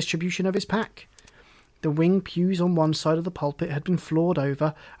for the distribution of his pack? The wing pews on one side of the pulpit had been floored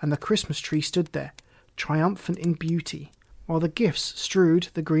over, and the Christmas tree stood there, triumphant in beauty, while the gifts strewed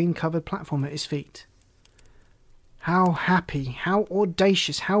the green-covered platform at his feet. How happy, how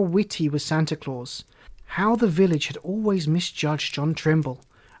audacious, how witty was Santa Claus! How the village had always misjudged John Trimble,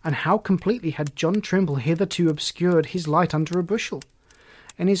 and how completely had John Trimble hitherto obscured his light under a bushel!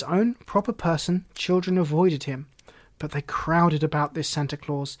 In his own proper person, children avoided him, but they crowded about this Santa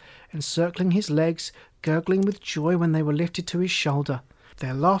Claus, encircling his legs, gurgling with joy when they were lifted to his shoulder,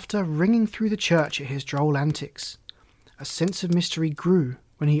 their laughter ringing through the church at his droll antics. A sense of mystery grew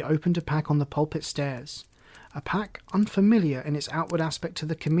when he opened a pack on the pulpit stairs, a pack unfamiliar in its outward aspect to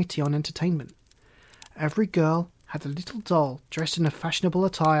the Committee on Entertainment. Every girl had a little doll dressed in a fashionable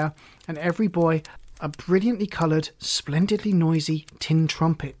attire, and every boy a brilliantly coloured, splendidly noisy tin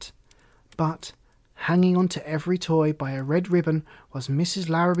trumpet. But hanging on to every toy by a red ribbon was Mrs.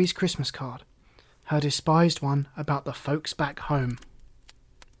 Larrabee's Christmas card, her despised one about the folks back home.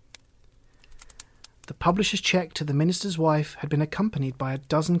 The publisher's cheque to the minister's wife had been accompanied by a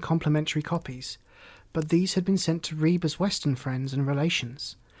dozen complimentary copies, but these had been sent to Reba's Western friends and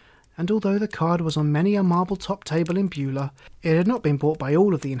relations, and although the card was on many a marble-top table in Beulah, it had not been bought by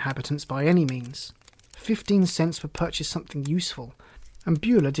all of the inhabitants by any means. 15 cents would purchase something useful, and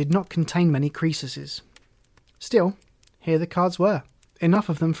Beulah did not contain many Croesuses. Still, here the cards were, enough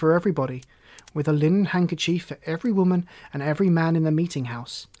of them for everybody, with a linen handkerchief for every woman and every man in the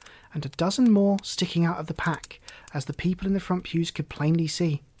meeting-house, and a dozen more sticking out of the pack, as the people in the front pews could plainly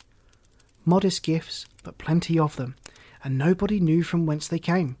see. Modest gifts, but plenty of them, and nobody knew from whence they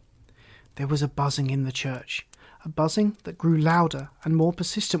came. There was a buzzing in the church, a buzzing that grew louder and more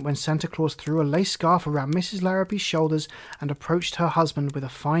persistent when Santa Claus threw a lace scarf around Mrs. Larrabee's shoulders and approached her husband with a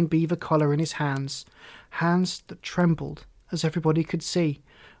fine beaver collar in his hands that trembled, as everybody could see,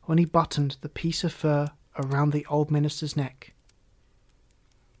 when he buttoned the piece of fur around the old minister's neck.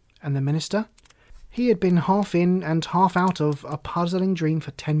 And the minister? He had been half in and half out of a puzzling dream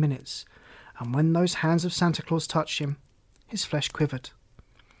for 10 minutes, and when those hands of Santa Claus touched him, his flesh quivered.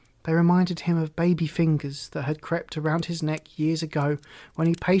 They reminded him of baby fingers that had crept around his neck years ago when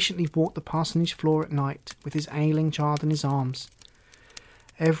he patiently walked the parsonage floor at night with his ailing child in his arms.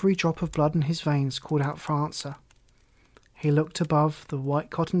 Every drop of blood in his veins called out for answer. He looked above the white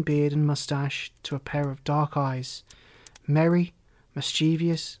cotton beard and moustache to a pair of dark eyes, merry,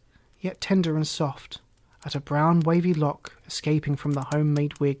 mischievous, yet tender and soft, at a brown wavy lock escaping from the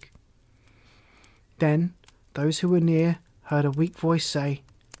home-made wig. Then those who were near heard a weak voice say,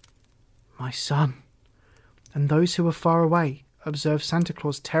 "My son," and those who were far away observed Santa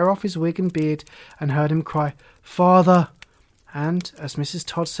Claus tear off his wig and beard and heard him cry, "Father!" and, as Mrs.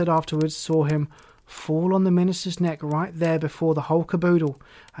 Todd said afterwards, saw him fall on the minister's neck right there before the whole caboodle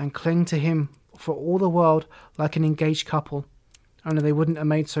and cling to him for all the world like an engaged couple, only they wouldn't have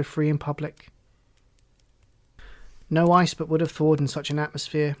made so free in public. No ice but would have thawed in such an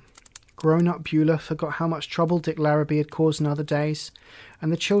atmosphere. Grown-up Beulah forgot how much trouble Dick Larrabee had caused in other days,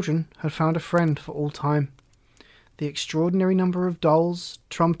 and the children had found a friend for all time. The extraordinary number of dolls,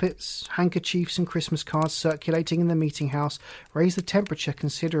 trumpets, handkerchiefs and Christmas cards circulating in the meeting-house raised the temperature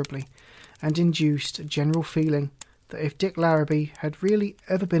considerably, and induced a general feeling that if Dick Larrabee had really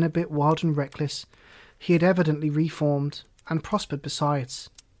ever been a bit wild and reckless, he had evidently reformed and prospered besides.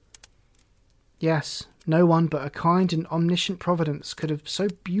 Yes, no one but a kind and omniscient Providence could have so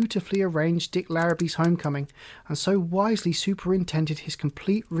beautifully arranged Dick Larrabee's homecoming and so wisely superintended his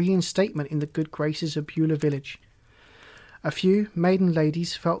complete reinstatement in the good graces of Beulah Village. A few maiden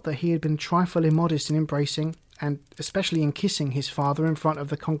ladies felt that he had been a trifle immodest in embracing, and especially in kissing, his father in front of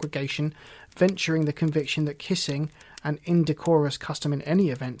the congregation, venturing the conviction that kissing, an indecorous custom in any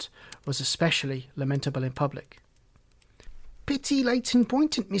event, was especially lamentable in public. "Pity Leighton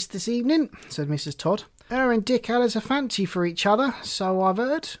Boynton missed this evening," said Mrs. Todd. "Her and Dick had a fancy for each other, so I've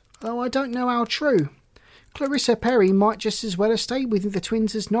heard, though I don't know how true. Clarissa Perry might just as well have stayed with the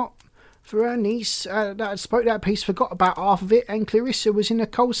twins as not, for her niece that spoke that piece forgot about half of it, and Clarissa was in a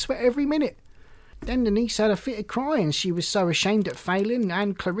cold sweat every minute. Then the niece had a fit of crying, she was so ashamed at failing,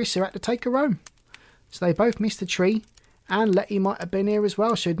 and Clarissa had to take her home. So they both missed the tree, and Letty might have been here as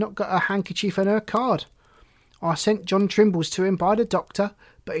well, she had not got her handkerchief and her card. I sent John Trimble's to him by the doctor,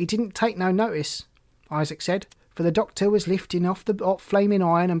 but he didn't take no notice, Isaac said, for the doctor was lifting off the hot flaming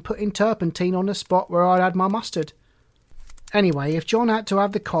iron and putting turpentine on the spot where I'd had my mustard. Anyway, if John had to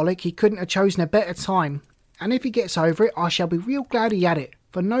have the colic, he couldn't have chosen a better time, and if he gets over it, I shall be real glad he had it,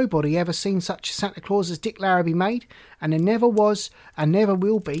 for nobody ever seen such a Santa Claus as Dick Larrabee made, and there never was, and never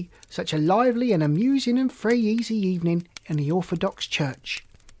will be, such a lively and amusing and free easy evening in the Orthodox Church."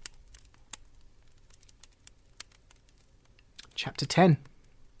 Chapter 10.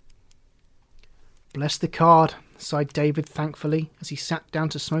 "Bless the card," sighed David thankfully as he sat down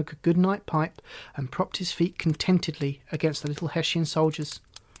to smoke a good-night pipe and propped his feet contentedly against the little Hessian soldiers.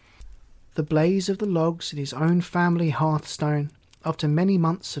 The blaze of the logs in his own family hearthstone, after many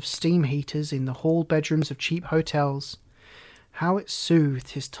months of steam heaters in the hall bedrooms of cheap hotels, how it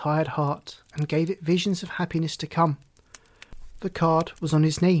soothed his tired heart and gave it visions of happiness to come. The card was on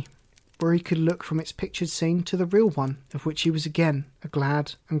his knee, where he could look from its pictured scene to the real one, of which he was again a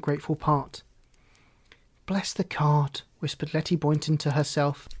glad and grateful part. "Bless the card," whispered Letty Boynton to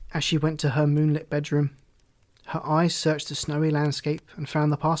herself as she went to her moonlit bedroom. Her eyes searched the snowy landscape and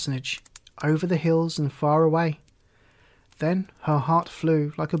found the parsonage, over the hills and far away. Then her heart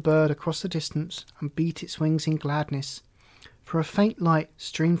flew like a bird across the distance and beat its wings in gladness, for a faint light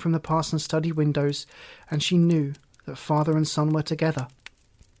streamed from the parson's study windows, and she knew that father and son were together.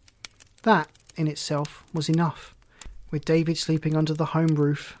 That, in itself, was enough, with David sleeping under the home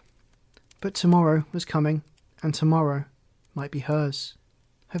roof. But tomorrow was coming, and tomorrow might be hers,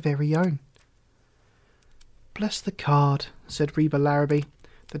 her very own. "Bless the card," said Reba Larrabee,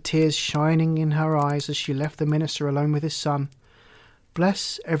 the tears shining in her eyes as she left the minister alone with his son.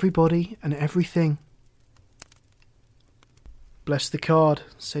 "Bless everybody and everything." "Bless the card,"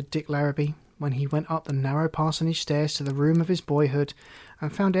 said Dick Larrabee, when he went up the narrow parsonage stairs to the room of his boyhood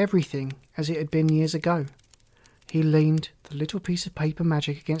and found everything as it had been years ago. He leaned the little piece of paper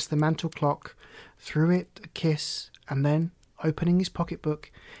magic against the mantel clock, threw it a kiss, and then, opening his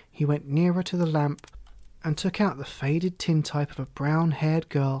pocketbook, he went nearer to the lamp and took out the faded tintype of a brown-haired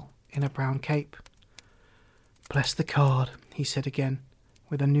girl in a brown cape. "Bless the card," he said again,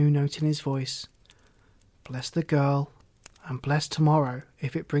 with a new note in his voice. "Bless the girl, and bless tomorrow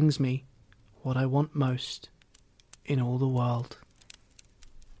if it brings me what I want most in all the world."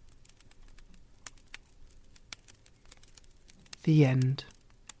 The end.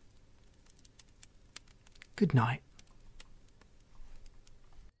 Good night.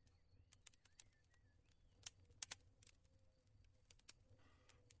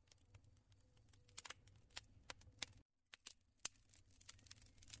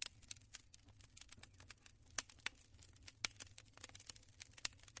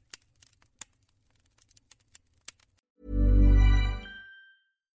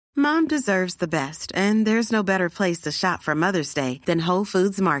 Mom deserves the best, and there's no better place to shop for Mother's Day than Whole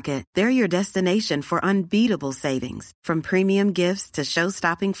Foods Market. They're your destination for unbeatable savings, from premium gifts to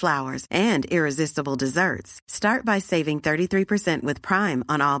show-stopping flowers and irresistible desserts. Start by saving 33% with Prime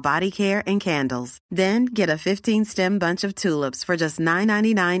on all body care and candles. Then get a 15-stem bunch of tulips for just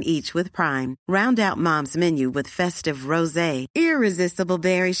 $9.99 each with Prime. Round out Mom's menu with festive rosé, irresistible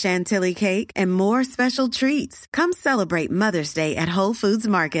berry chantilly cake, and more special treats. Come celebrate Mother's Day at Whole Foods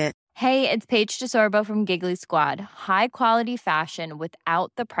Market. Hey, it's Paige DeSorbo from Giggly Squad. High quality fashion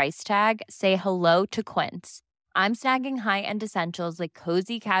without the price tag. Say hello to Quince. I'm snagging high-end essentials like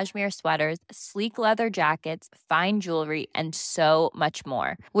cozy cashmere sweaters, sleek leather jackets, fine jewelry, and so much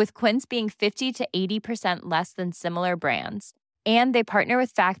more. With Quince being 50 to 80% less than similar brands. And they partner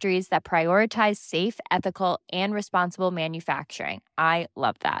with factories that prioritize safe, ethical, and responsible manufacturing. I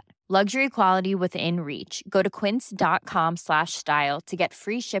love that. Luxury quality within reach. Go to quince.com/style to get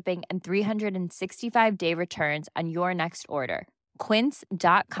free shipping and 365-day returns on your next order.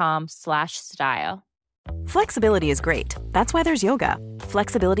 Quince.com/style. Flexibility is great. That's why there's yoga.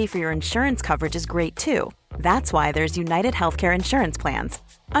 Flexibility for your insurance coverage is great too. That's why there's United Healthcare Insurance Plans.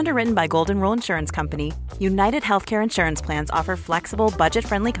 Underwritten by Golden Rule Insurance Company, United Healthcare Insurance Plans offer flexible,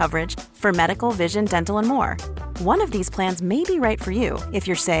 budget-friendly coverage for medical, vision, dental, and more. One of these plans may be right for you if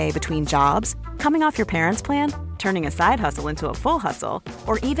you're, say, between jobs, coming off your parents' plan, turning a side hustle into a full hustle,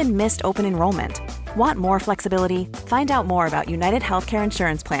 or even missed open enrollment. Want more flexibility? Find out more about United Healthcare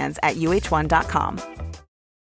Insurance Plans at uh1.com.